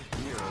amazing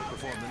hero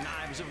perform the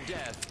knives of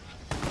death.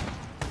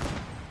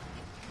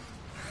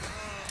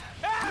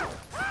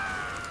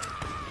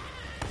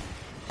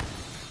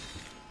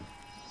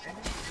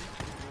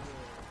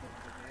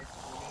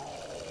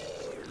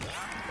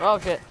 Oh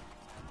shit.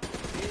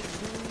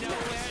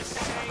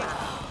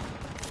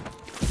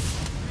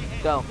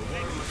 Go.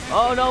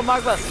 Oh no,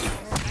 Marva.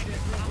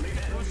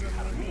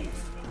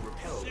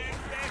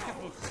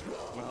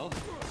 Well,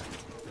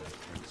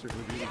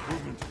 certainly be an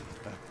improvement.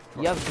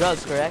 You have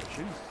drugs, correct?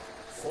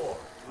 4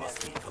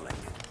 must be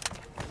collected.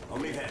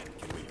 Only then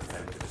can we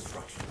prevent the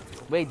destruction of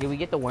your Wait, did we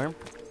get the worm?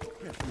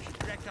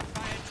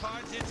 Rectify it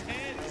towards its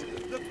head.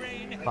 The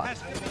brain Fuck. has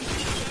to be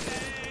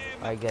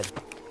Alright, good.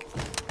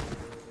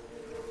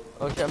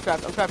 Oh shit, I'm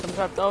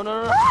trapped. Oh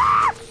no.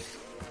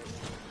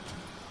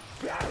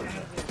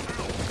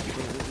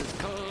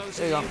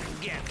 There you go.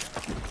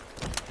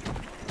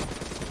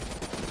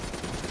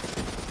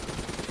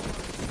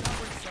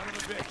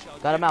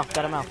 Got him out.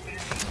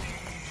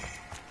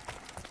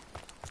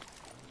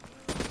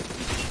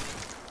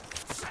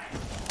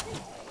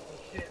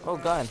 Oh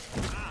god.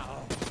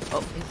 Oh,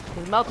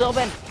 his mouth's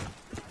open.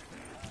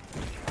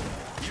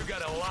 You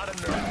got a lot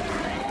of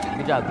nerve.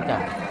 Good job.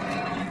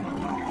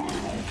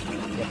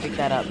 Yeah, pick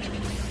that up.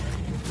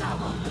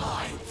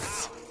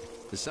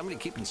 Is somebody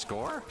keeping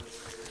score?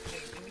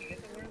 Did we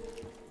get the worm?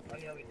 Oh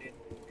yeah, we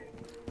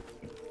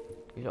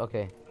did.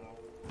 Okay.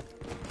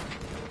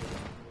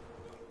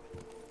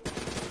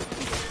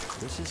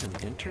 This is an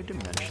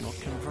interdimensional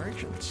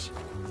convergence.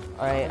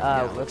 Alright,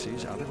 let's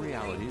Galaxies, other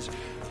realities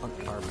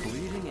are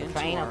bleeding into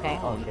train, our okay?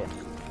 Oh own. shit.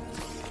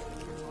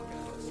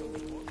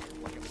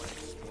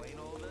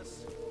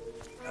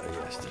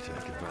 Yes,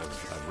 detective.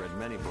 I've read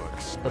many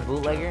books. The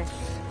bootlegger?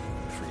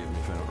 Forgive me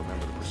if I don't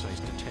remember the precise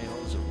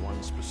details of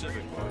one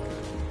specific book.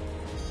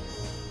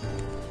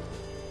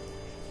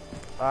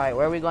 Alright,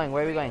 where are we going?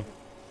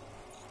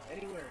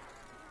 Anywhere.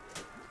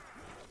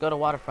 Go to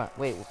waterfront.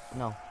 Wait,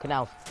 no,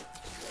 canals.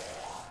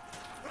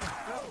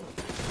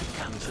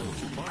 It's a little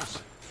too close.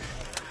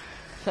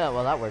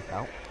 Well, that worked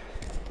out.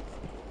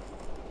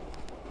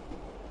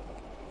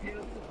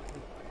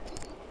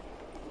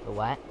 The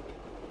what?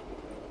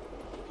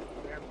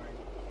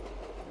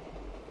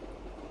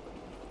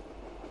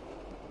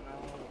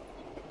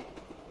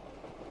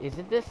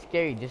 Isn't this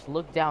scary? Just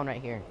look down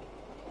right here.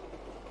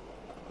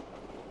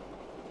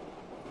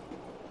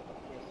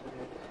 Yes, it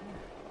is.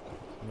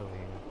 Come over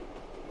here.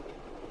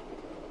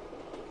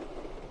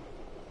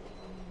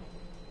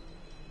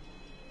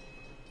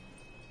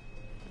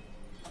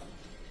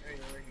 There you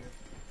go, right here.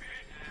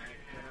 Alright,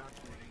 get out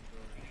there and go.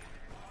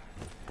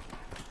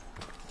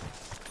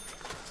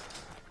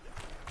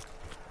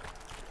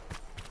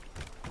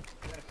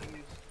 Yeah,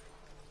 fuse.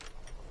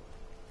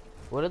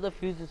 What are the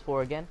fuses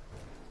for again?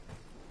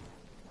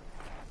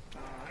 I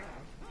don't know.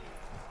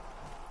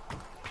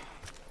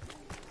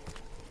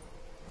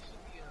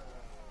 Should be a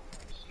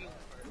shield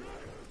part.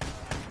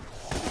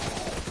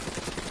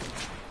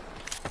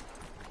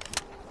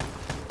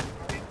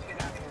 I'll get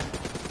out here.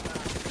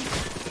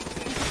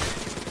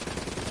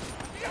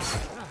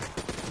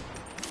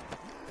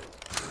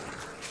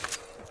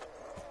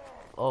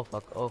 Oh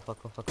fuck, oh fuck,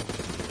 oh fuck.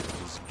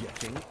 He's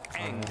getting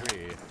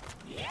angry.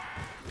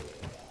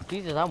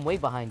 Jesus, I'm way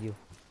behind you.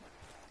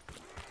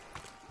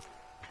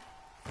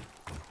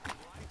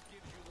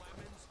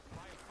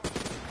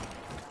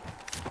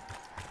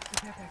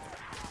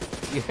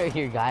 You're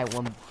your guy.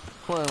 When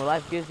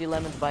life gives you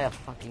lemons, buy a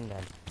fucking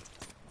gun.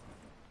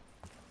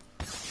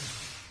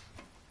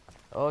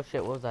 Oh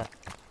shit, what was that?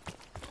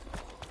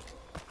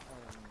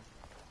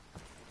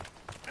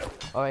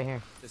 Oh, right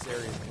here. This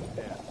area is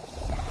condemned.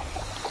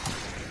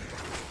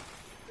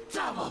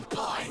 Double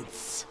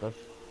points! Go. Ain't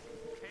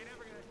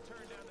ever gonna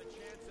turn down the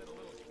chance at a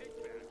little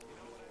kickback, you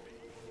know what I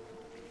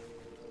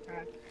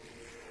mean?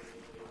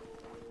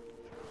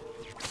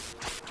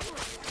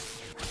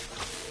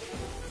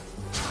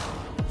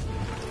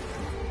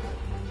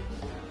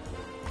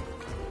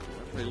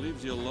 He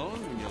leaves you alone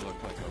when you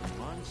look like a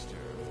monster.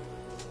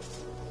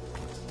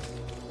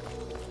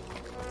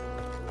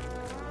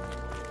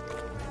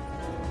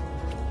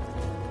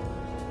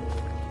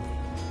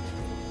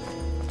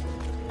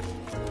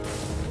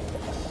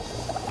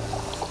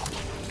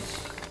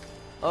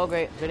 Oh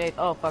great, grenade.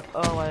 Oh fuck.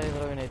 Oh my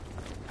little grenade.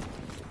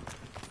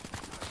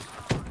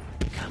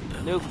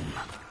 Nuke.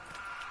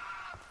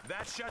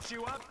 That shut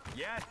you up?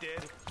 Yeah, it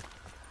did.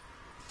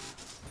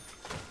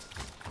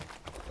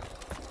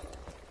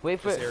 Wait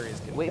for This area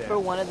is wait for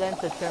condemned. one of them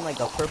to turn like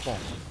a purple.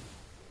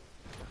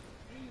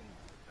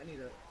 I need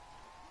a.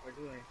 Or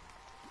do I?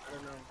 I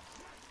don't know.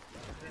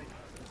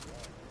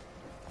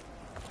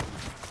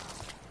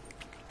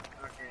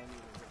 Okay, I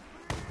need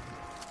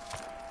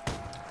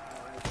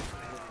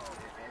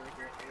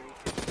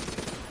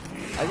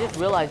I just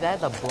realized I had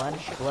the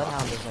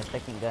bloodhound as my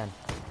second gun.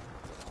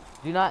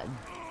 Do not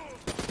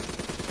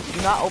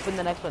open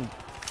the next one.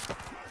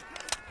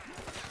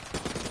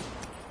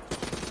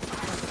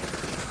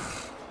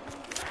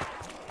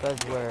 Because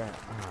we're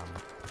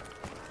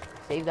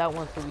save that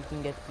one so we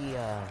can get the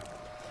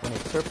when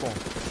it's purple,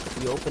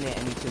 you open it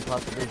and you can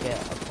possibly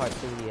get a part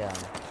to the you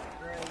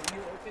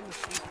open the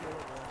seat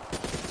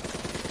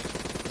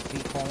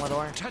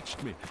Commodore.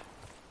 Touched me.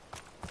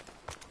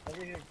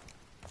 over here.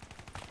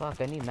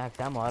 Fuck, I need max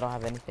ammo. I don't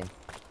have anything.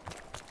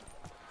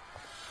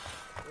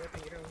 Get over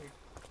here.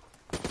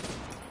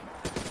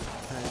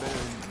 I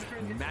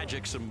better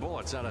magic some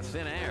bullets out of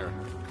thin air.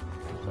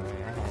 Sorry,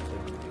 I had to.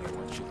 I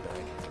want you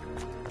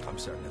back. I'm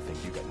starting to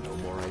think you got no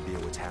more idea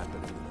what's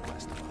happening than the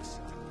rest of us.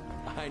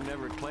 I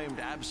never claimed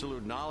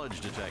absolute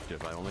knowledge,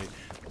 detective. I only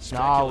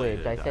Knowledge.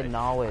 speculated. I said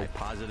knowledge. I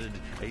posited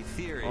a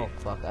theory. Oh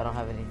fuck, I don't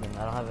have anything.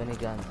 I don't have any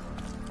guns.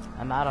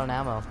 I'm out on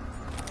ammo.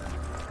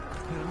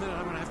 In a minute,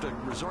 I'm gonna have to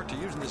resort to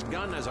using this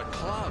gun as a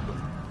club.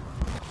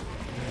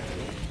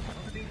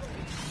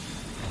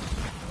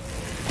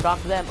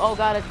 Drop them. Oh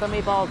god, it's the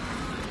meatballs.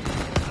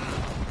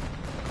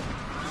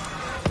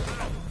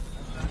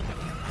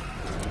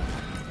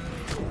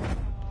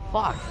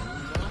 Fuck.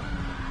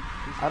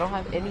 I don't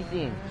have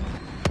anything.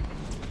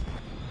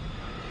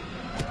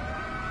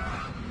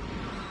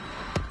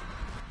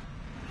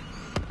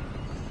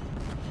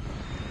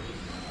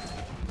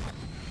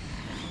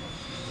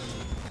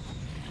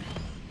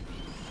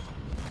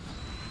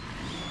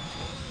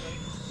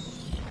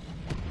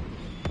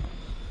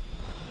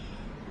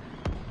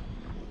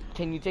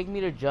 Can you take me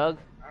to Jug?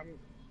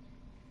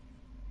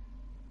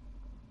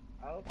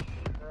 I'll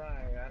try.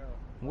 I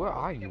don't. Where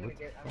are I you? think I'm Where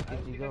gonna the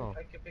fuck did you go?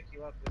 I can pick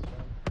you up this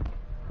one.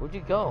 Where'd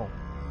you go?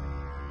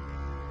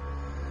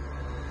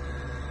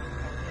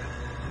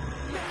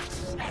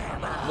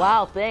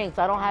 Wow, thanks.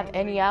 I don't have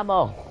any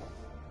ammo.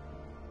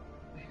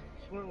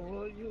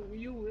 Well,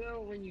 you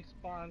will when you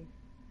spawn.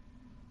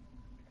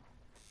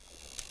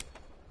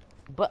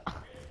 But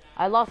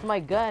I lost my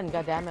gun.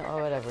 God damn it. Oh,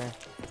 whatever.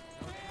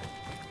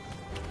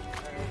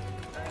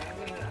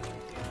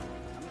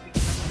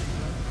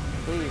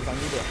 Please, I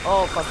need it.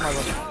 Oh, fuck my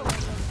gun.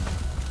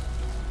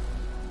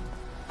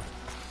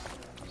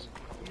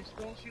 You just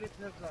don't shoot its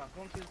heads off.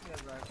 Don't shoot its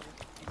heads off. Just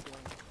keep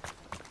going.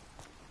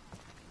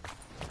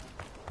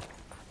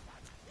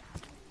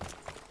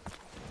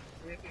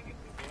 We have to get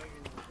the going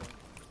and go.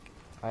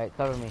 Alright,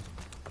 cover me.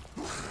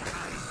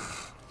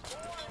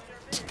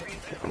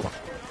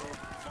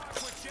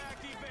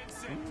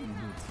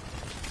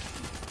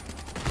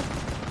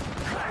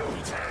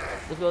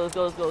 Let's go, let's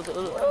go, let's go, let's go.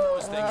 One of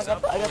those I things got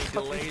up the only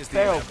fucking delays the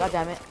sparrow. inevitable. God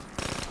damn it.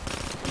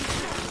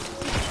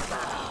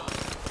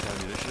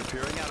 Ammunition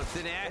appearing out of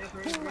thin air.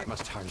 I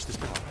must harness this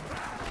power.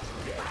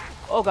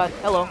 Oh god,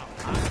 hello.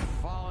 I'm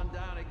falling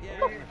down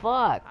again. What the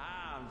fuck?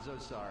 I'm so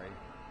sorry.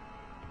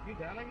 You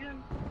down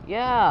again?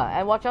 Yeah,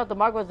 and watch out, the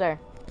mark was there.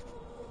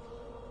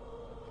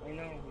 I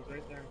know, he's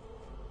right there.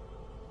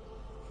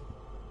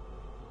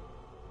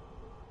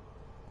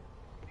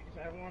 Because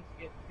I want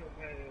to get killed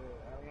by, I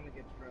don't want to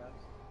get trapped.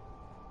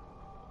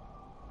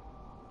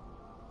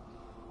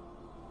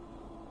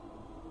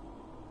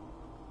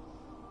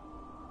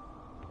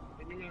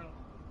 But you know,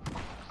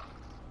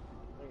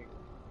 there you go.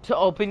 To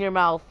open your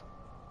mouth.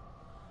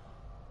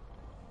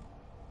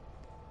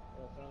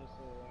 Well, it's only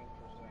so long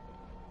for a second.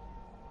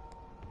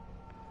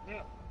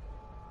 Yeah.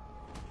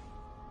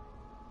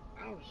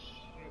 Oh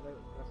shit,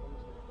 that's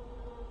almost it.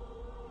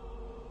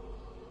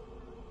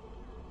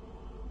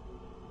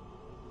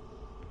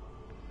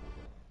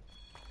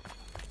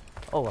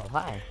 Oh well,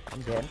 hi.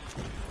 I'm dead.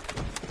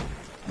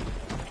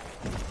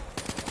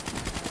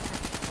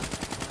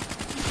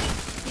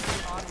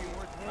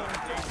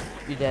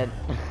 You dead.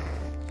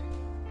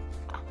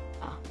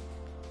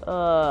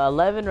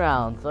 11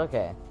 rounds.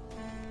 Okay.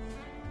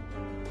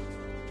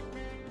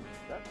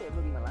 That's it,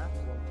 look at my last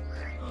one.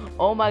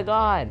 Oh my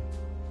god.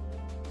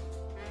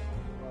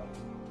 Well,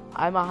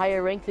 I'm a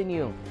higher rank than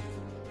you.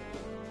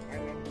 I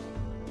know.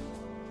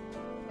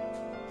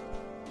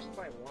 Just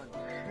by one.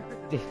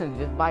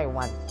 Just buy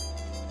one.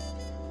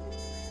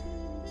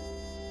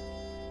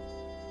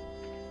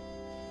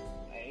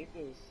 I hate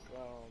this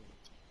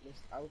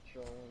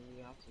outro when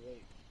you have to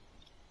wait.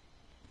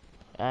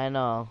 I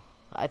know.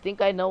 I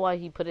think I know why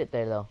he put it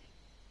there though.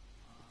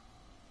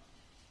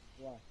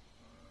 Why?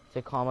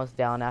 To calm us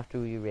down after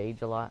we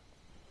rage a lot.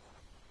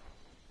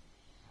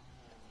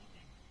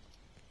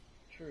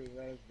 True,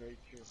 that is very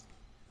true.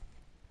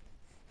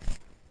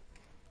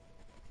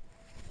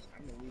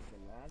 I'm gonna leave the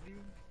lobby,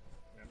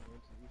 and I'm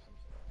going to do some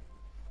stuff.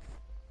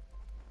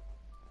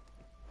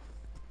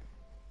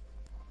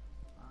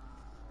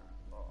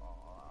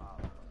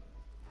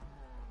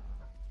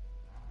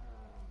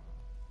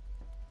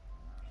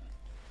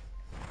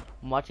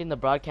 I'm watching the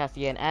broadcast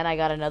again, and I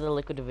got another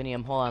liquid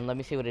divinium. Hold on, let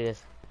me see what it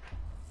is.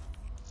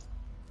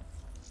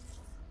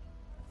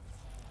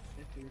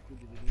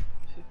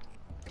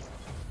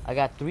 I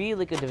got 3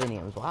 liquid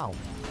diviniums. Wow. Oh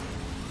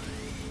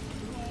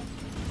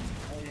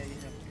yeah, you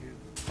have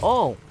to.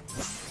 Oh,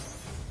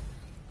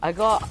 I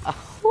got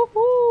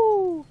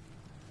woohoo!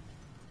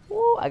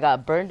 Woo! I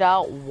got burned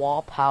out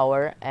wall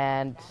power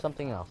and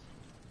something else.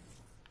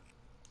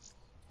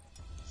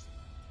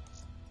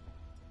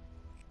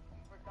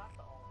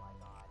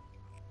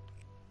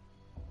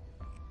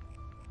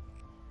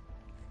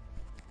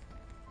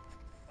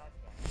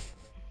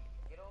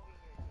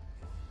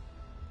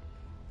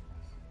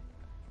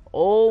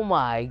 Oh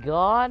my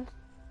god.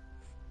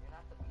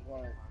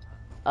 What?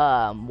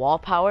 Wall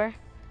power.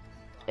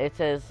 It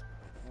says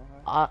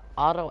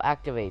auto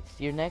activates.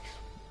 Your next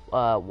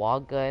wall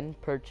gun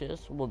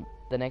purchase will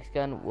the next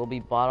gun will be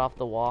bought off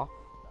the wall.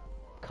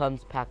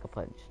 Comes pack a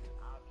punched.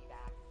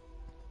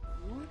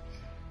 What?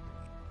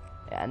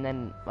 Yeah, and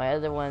then my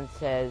other one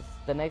says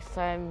the next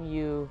time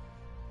you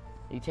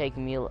take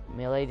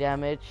melee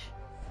damage,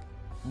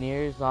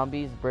 near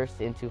zombies burst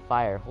into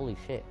fire. Holy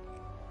shit.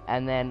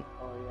 And then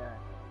Oh yeah.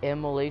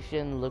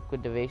 immolation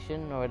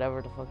liquidation or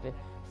whatever the fuck it is,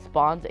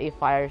 spawns a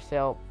fire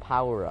sale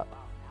power up.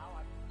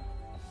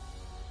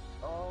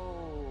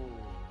 Oh,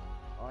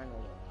 I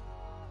know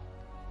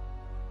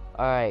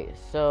Alright,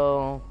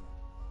 so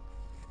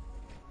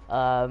that.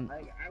 I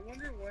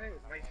wonder why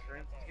my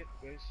strength gets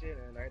good shit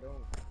and I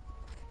don't.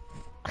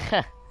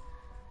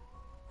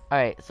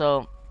 alright,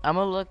 so I'm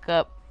gonna look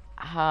up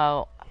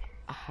how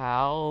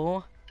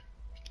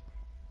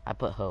I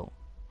put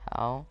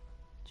how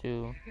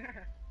to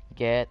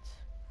get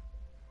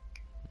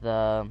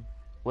the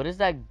what is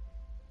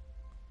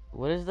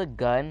the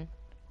gun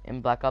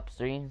in Black Ops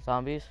 3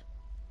 Zombies?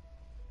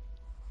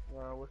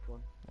 Which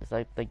one? It's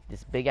like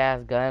this big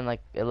ass gun,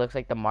 like it looks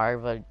like the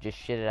Marva just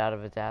shit it out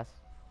of its ass.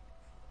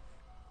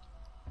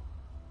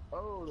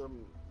 Oh, the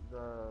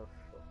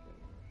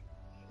fucking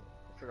shit.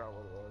 I forgot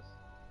what it was.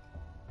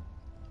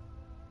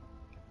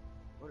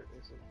 What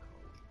is it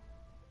called?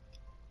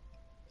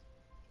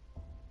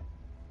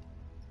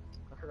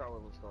 I forgot what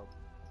it was called.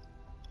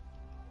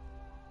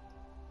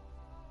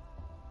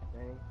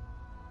 Dang.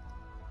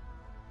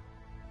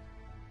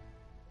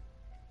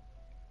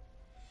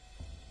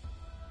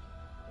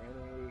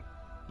 Danny.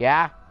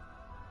 Yeah?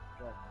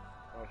 Jack.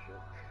 Oh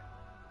shit.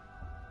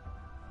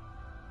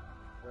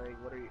 Like,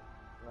 what are you?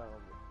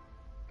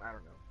 I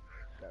don't know.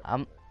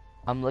 That's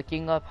I'm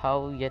looking up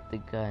how we get the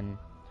gun,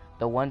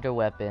 the wonder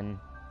weapon.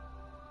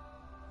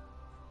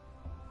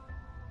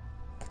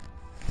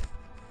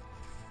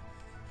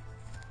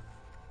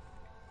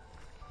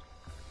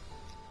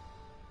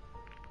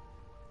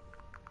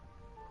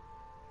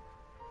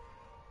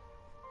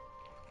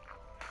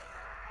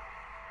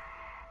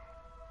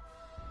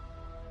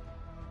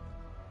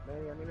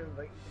 Danny, I'm gonna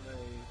invite you to my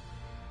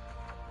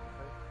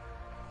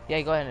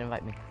Yeah, go ahead and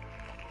invite me.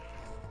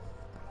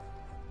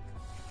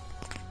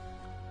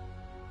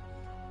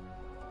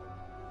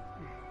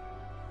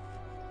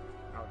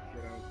 Oh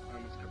shit, I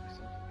almost cut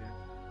myself again.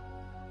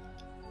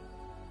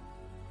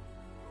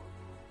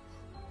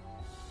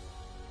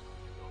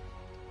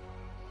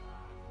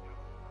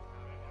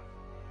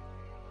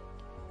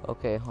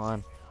 Okay, hold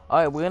on.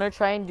 Alright, we're gonna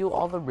try and do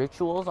all the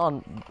rituals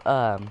on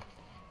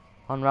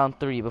round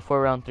 3,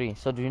 before round 3.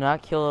 So do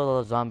not kill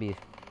a zombie.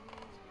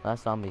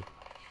 Last zombie.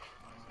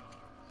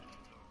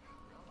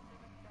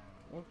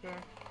 Okay.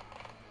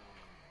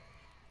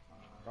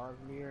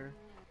 Bosmir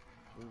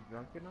is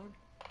drunken on?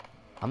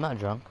 I'm not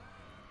drunk.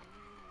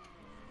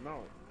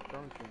 No,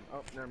 drunken.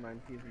 Oh, never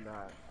mind. He's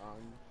not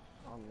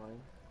online.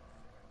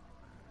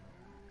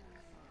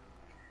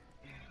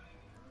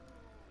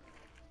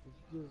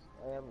 It's just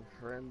I have a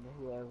friend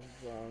who has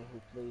who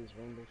plays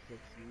Rainbow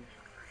Six Siege.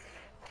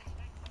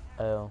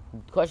 Oh.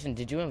 Question,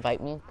 did you invite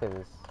me?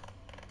 Cause...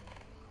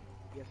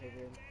 Yes, I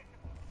did.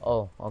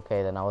 Oh,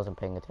 okay, then I wasn't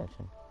paying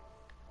attention.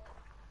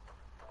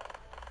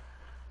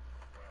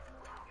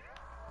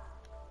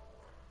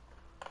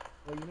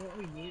 Well, you know what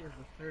we need is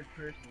a third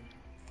person.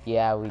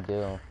 Yeah, we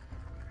do.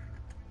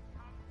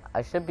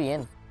 I should be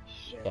in.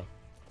 Shit. Yeah.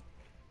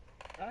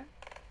 Huh?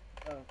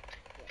 Oh.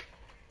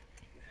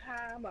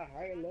 I'm a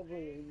higher level than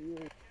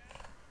you.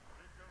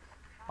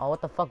 Oh,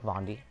 what the fuck,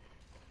 Vondi?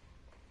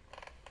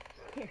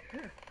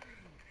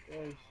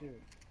 Oh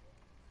shit.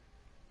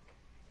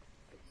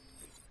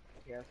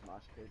 Chaos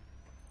Mosh Pit.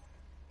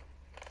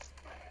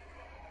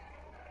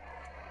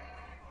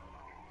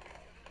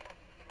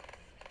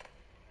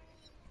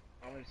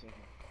 Oh, wait a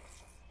second.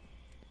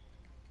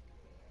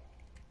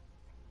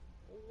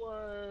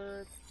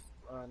 What?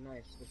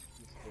 Nice. This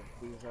is good.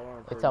 These are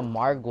on It's a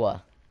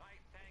Margwa.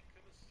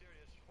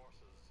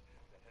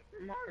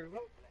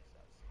 Margwa?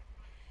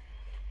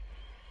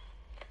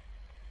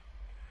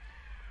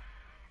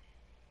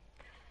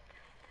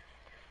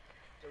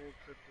 Double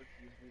triple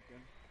keys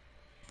weekend.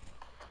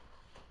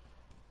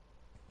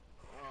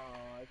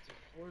 It's a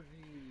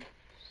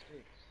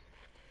 46.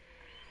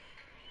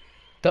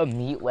 The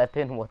meat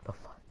weapon? What the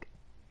fuck?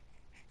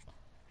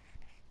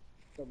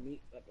 The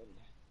meat weapon.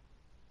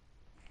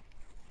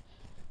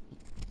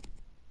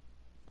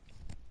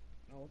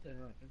 Oh, what the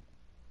hell happened?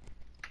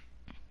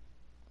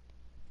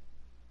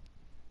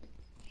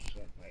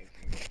 Shit, my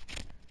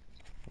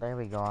There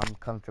we go, I'm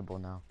comfortable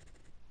now. I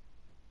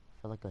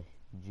feel like a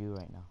Jew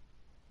right now.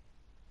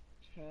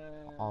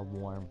 All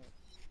warm.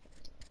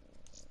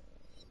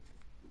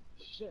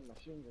 Shit, my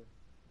finger.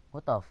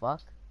 What the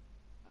fuck?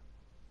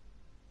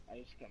 I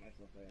just cut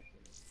myself by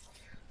accident.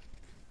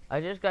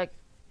 I just got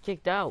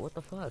kicked out. What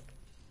the fuck?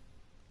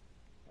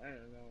 I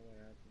don't know what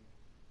happened.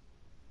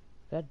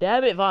 God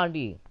damn it,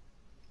 Vondi.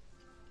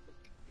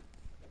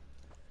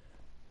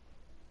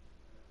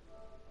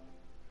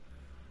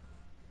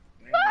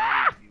 Man,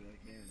 why did you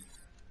again?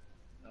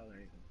 Oh,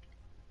 there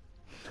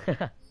you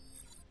go.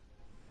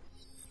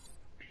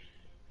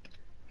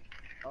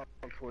 Oh,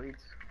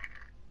 tweets.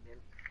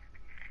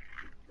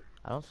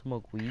 I don't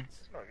smoke weeds.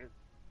 It's not good.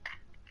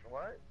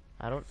 What?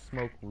 I don't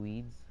smoke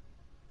weeds.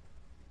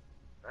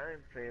 I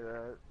didn't say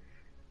that.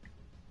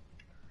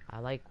 I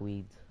like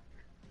weeds.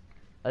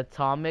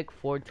 Atomic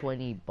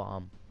 420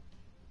 bomb.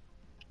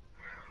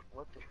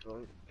 What the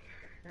fuck?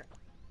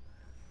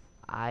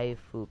 I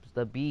foops.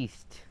 The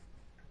beast.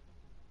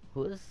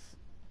 Who's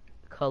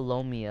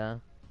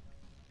Colomia?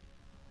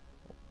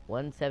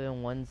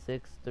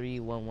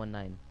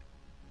 171631119.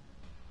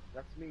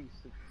 That's me, you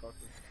sick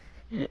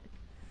fucker.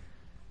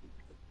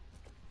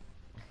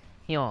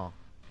 Yo.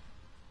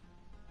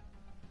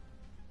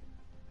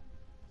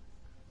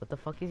 What the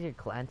fuck is your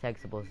clan tag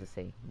supposed to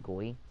say?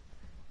 Goy?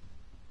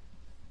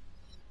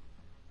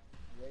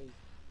 Wait.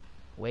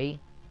 Wait?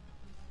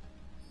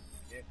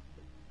 Yeah.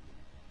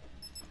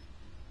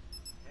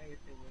 Yeah, you're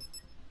saying wait.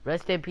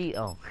 Rest in peace.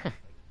 Oh.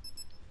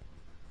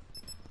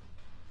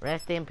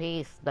 Rest in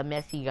peace, the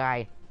messy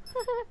guy.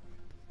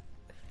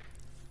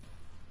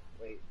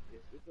 Wait,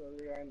 is this the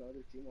other guy on the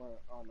other team or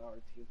on our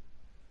team?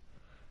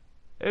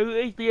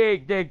 It's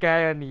the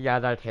guy on the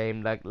other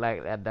team, like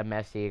the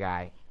messy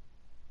guy.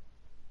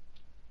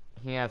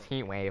 He has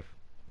heat wave.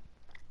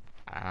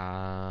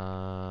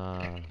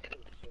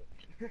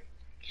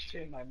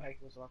 Shit, my mic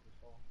was off the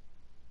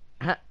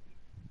phone.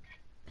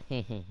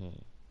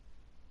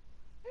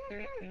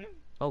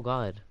 Oh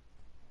god.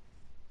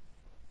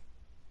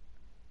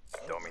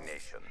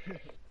 Domination.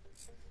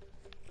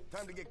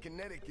 Time to get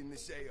kinetic in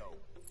this AO.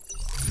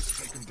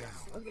 Take him down.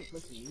 I was gonna play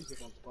some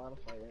music on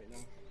Spotify right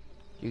now.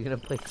 You're gonna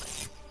play.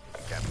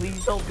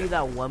 Please don't be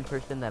that one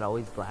person that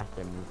always blasts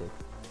their music.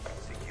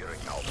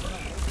 Securing Alpha.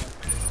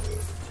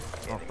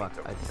 Oh fuck,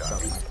 I just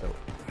stopped myself.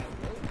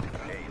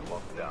 A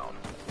lockdown.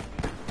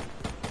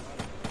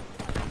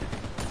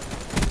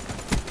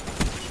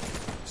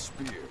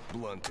 Spear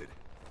blunted.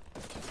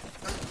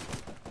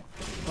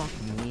 Fuck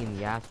me in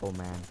the asshole,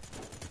 man.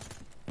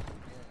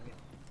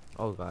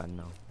 Oh god,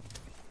 no.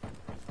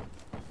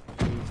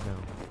 Please no.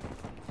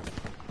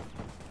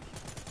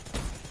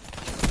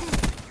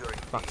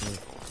 Securing Fuck me.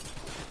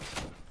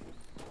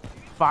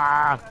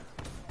 Fuck.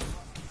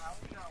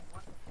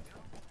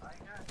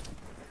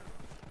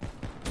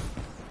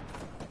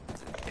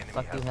 Enemy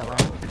Fuck you, has Hitler.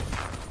 Bravo.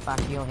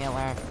 Fuck you,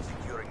 Hitler.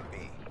 Securing B.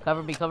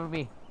 Cover me, cover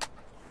me.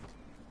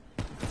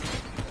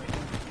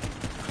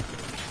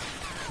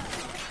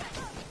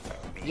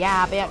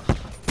 Yeah, bitch.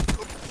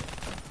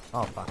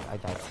 Oh fuck, I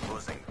died.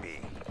 Losing B.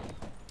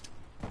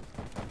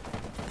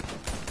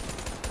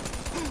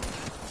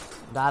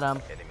 Got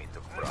him. Enemy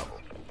took Bravo.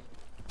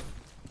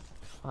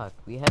 Fuck,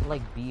 we had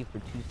like B for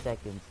 2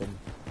 seconds and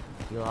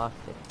we lost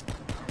it.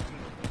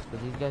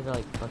 But these guys are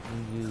like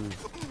fucking Jews.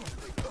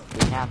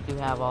 They have to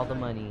have all the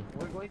money.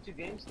 We're going to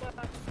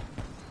GameStop?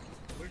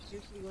 We're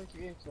seriously going to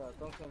GameStop.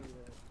 Don't tell me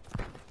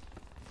that.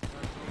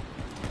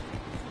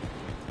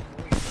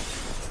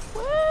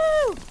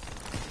 Woo!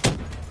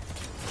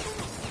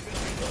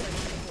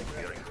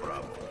 Securing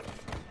Bravo.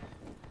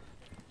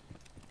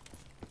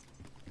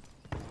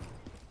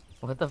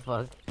 What the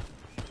fuck?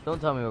 Don't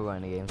tell me we're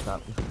going to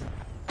GameStop.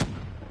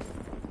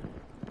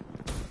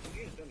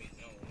 You guys tell me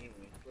no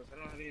anyway. Plus, I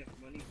don't have enough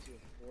money to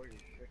afford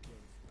it.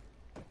 Freaking.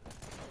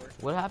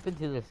 What happened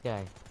to this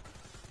guy?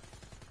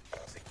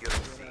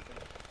 Securing C.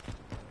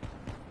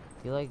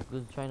 He like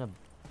was trying to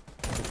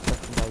suck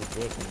some guy's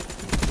dick and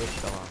his dick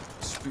fell off.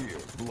 Spear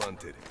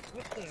blunted.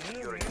 What the hell,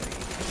 Securing man?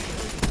 C.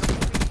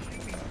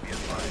 Be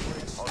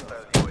advised.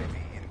 Hostile UAV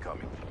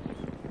incoming.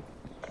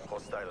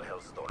 Hostile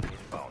Hellstorm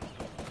inbound.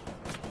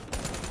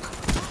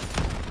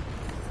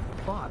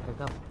 Fuck, I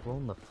got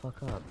blown the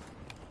fuck up.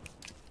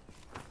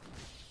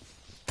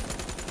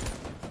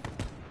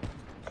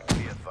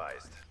 Be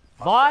advised.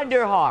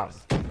 Vonderhaar!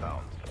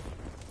 Inbound.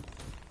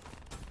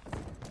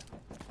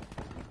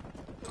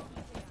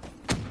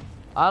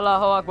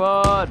 Allahu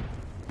Akbar!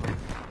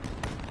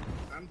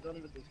 I'm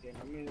done with this game.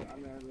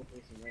 I'm gonna go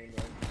play some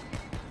Rainbow.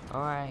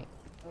 Alright.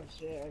 Oh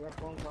shit, I got a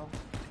phone call.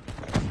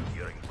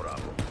 Securing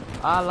Bravo.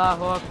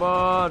 Allahu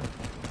Akbar!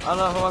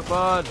 Allahu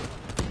Akbar!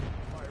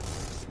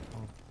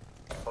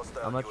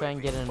 Hostile I'm gonna try and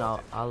UAV get in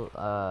spotted.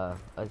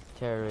 a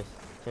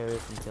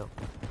terrorist until.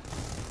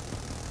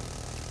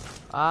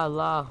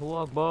 Allahu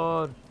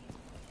Akbar!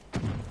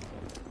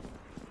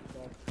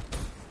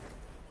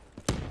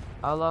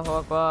 Allahu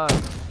Akbar!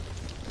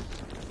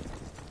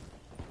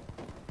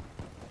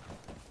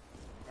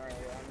 Alright,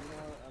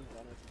 I'm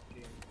done with this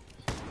game.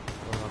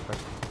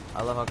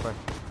 Allahu Akbar!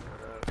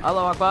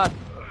 Allahu Akbar!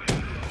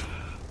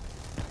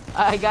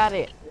 I got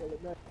it!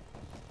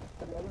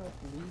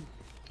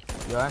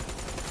 You are?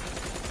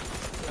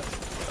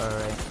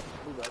 Alright.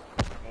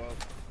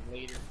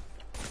 Later.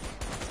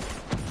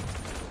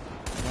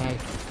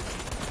 Nice.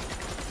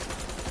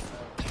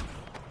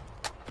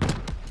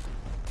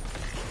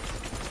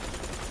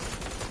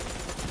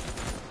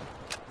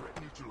 Threat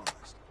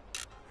neutralized.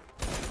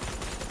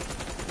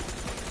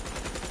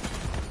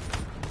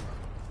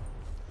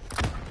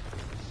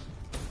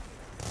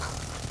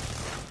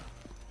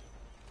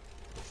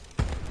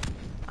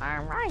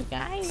 Alright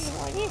guys,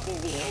 well this is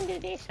the end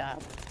of this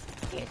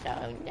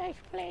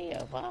next play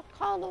of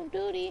Call of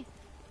Duty.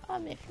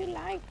 If you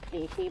like,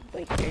 please hit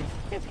your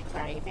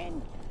subscribe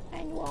and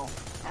we'll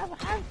have a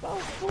handful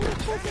of food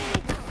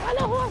today.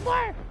 Allahu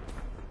Akbar!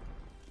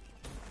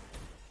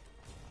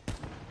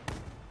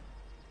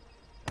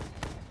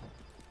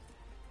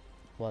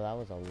 Well, that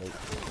was a late.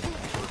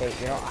 Hey,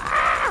 you know,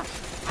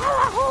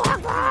 Allahu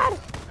Akbar!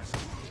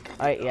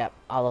 Alright, yeah,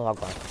 Allahu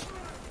Akbar.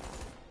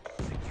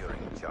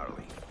 Securing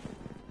Charlie.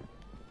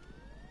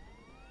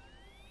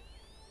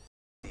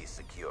 C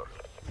secure.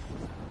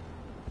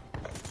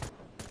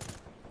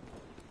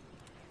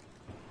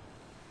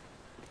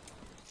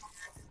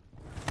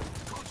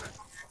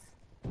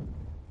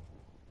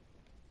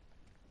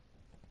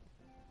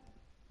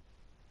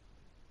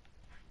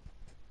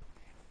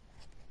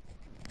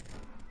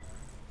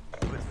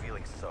 Quit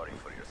feeling sorry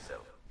for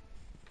yourself.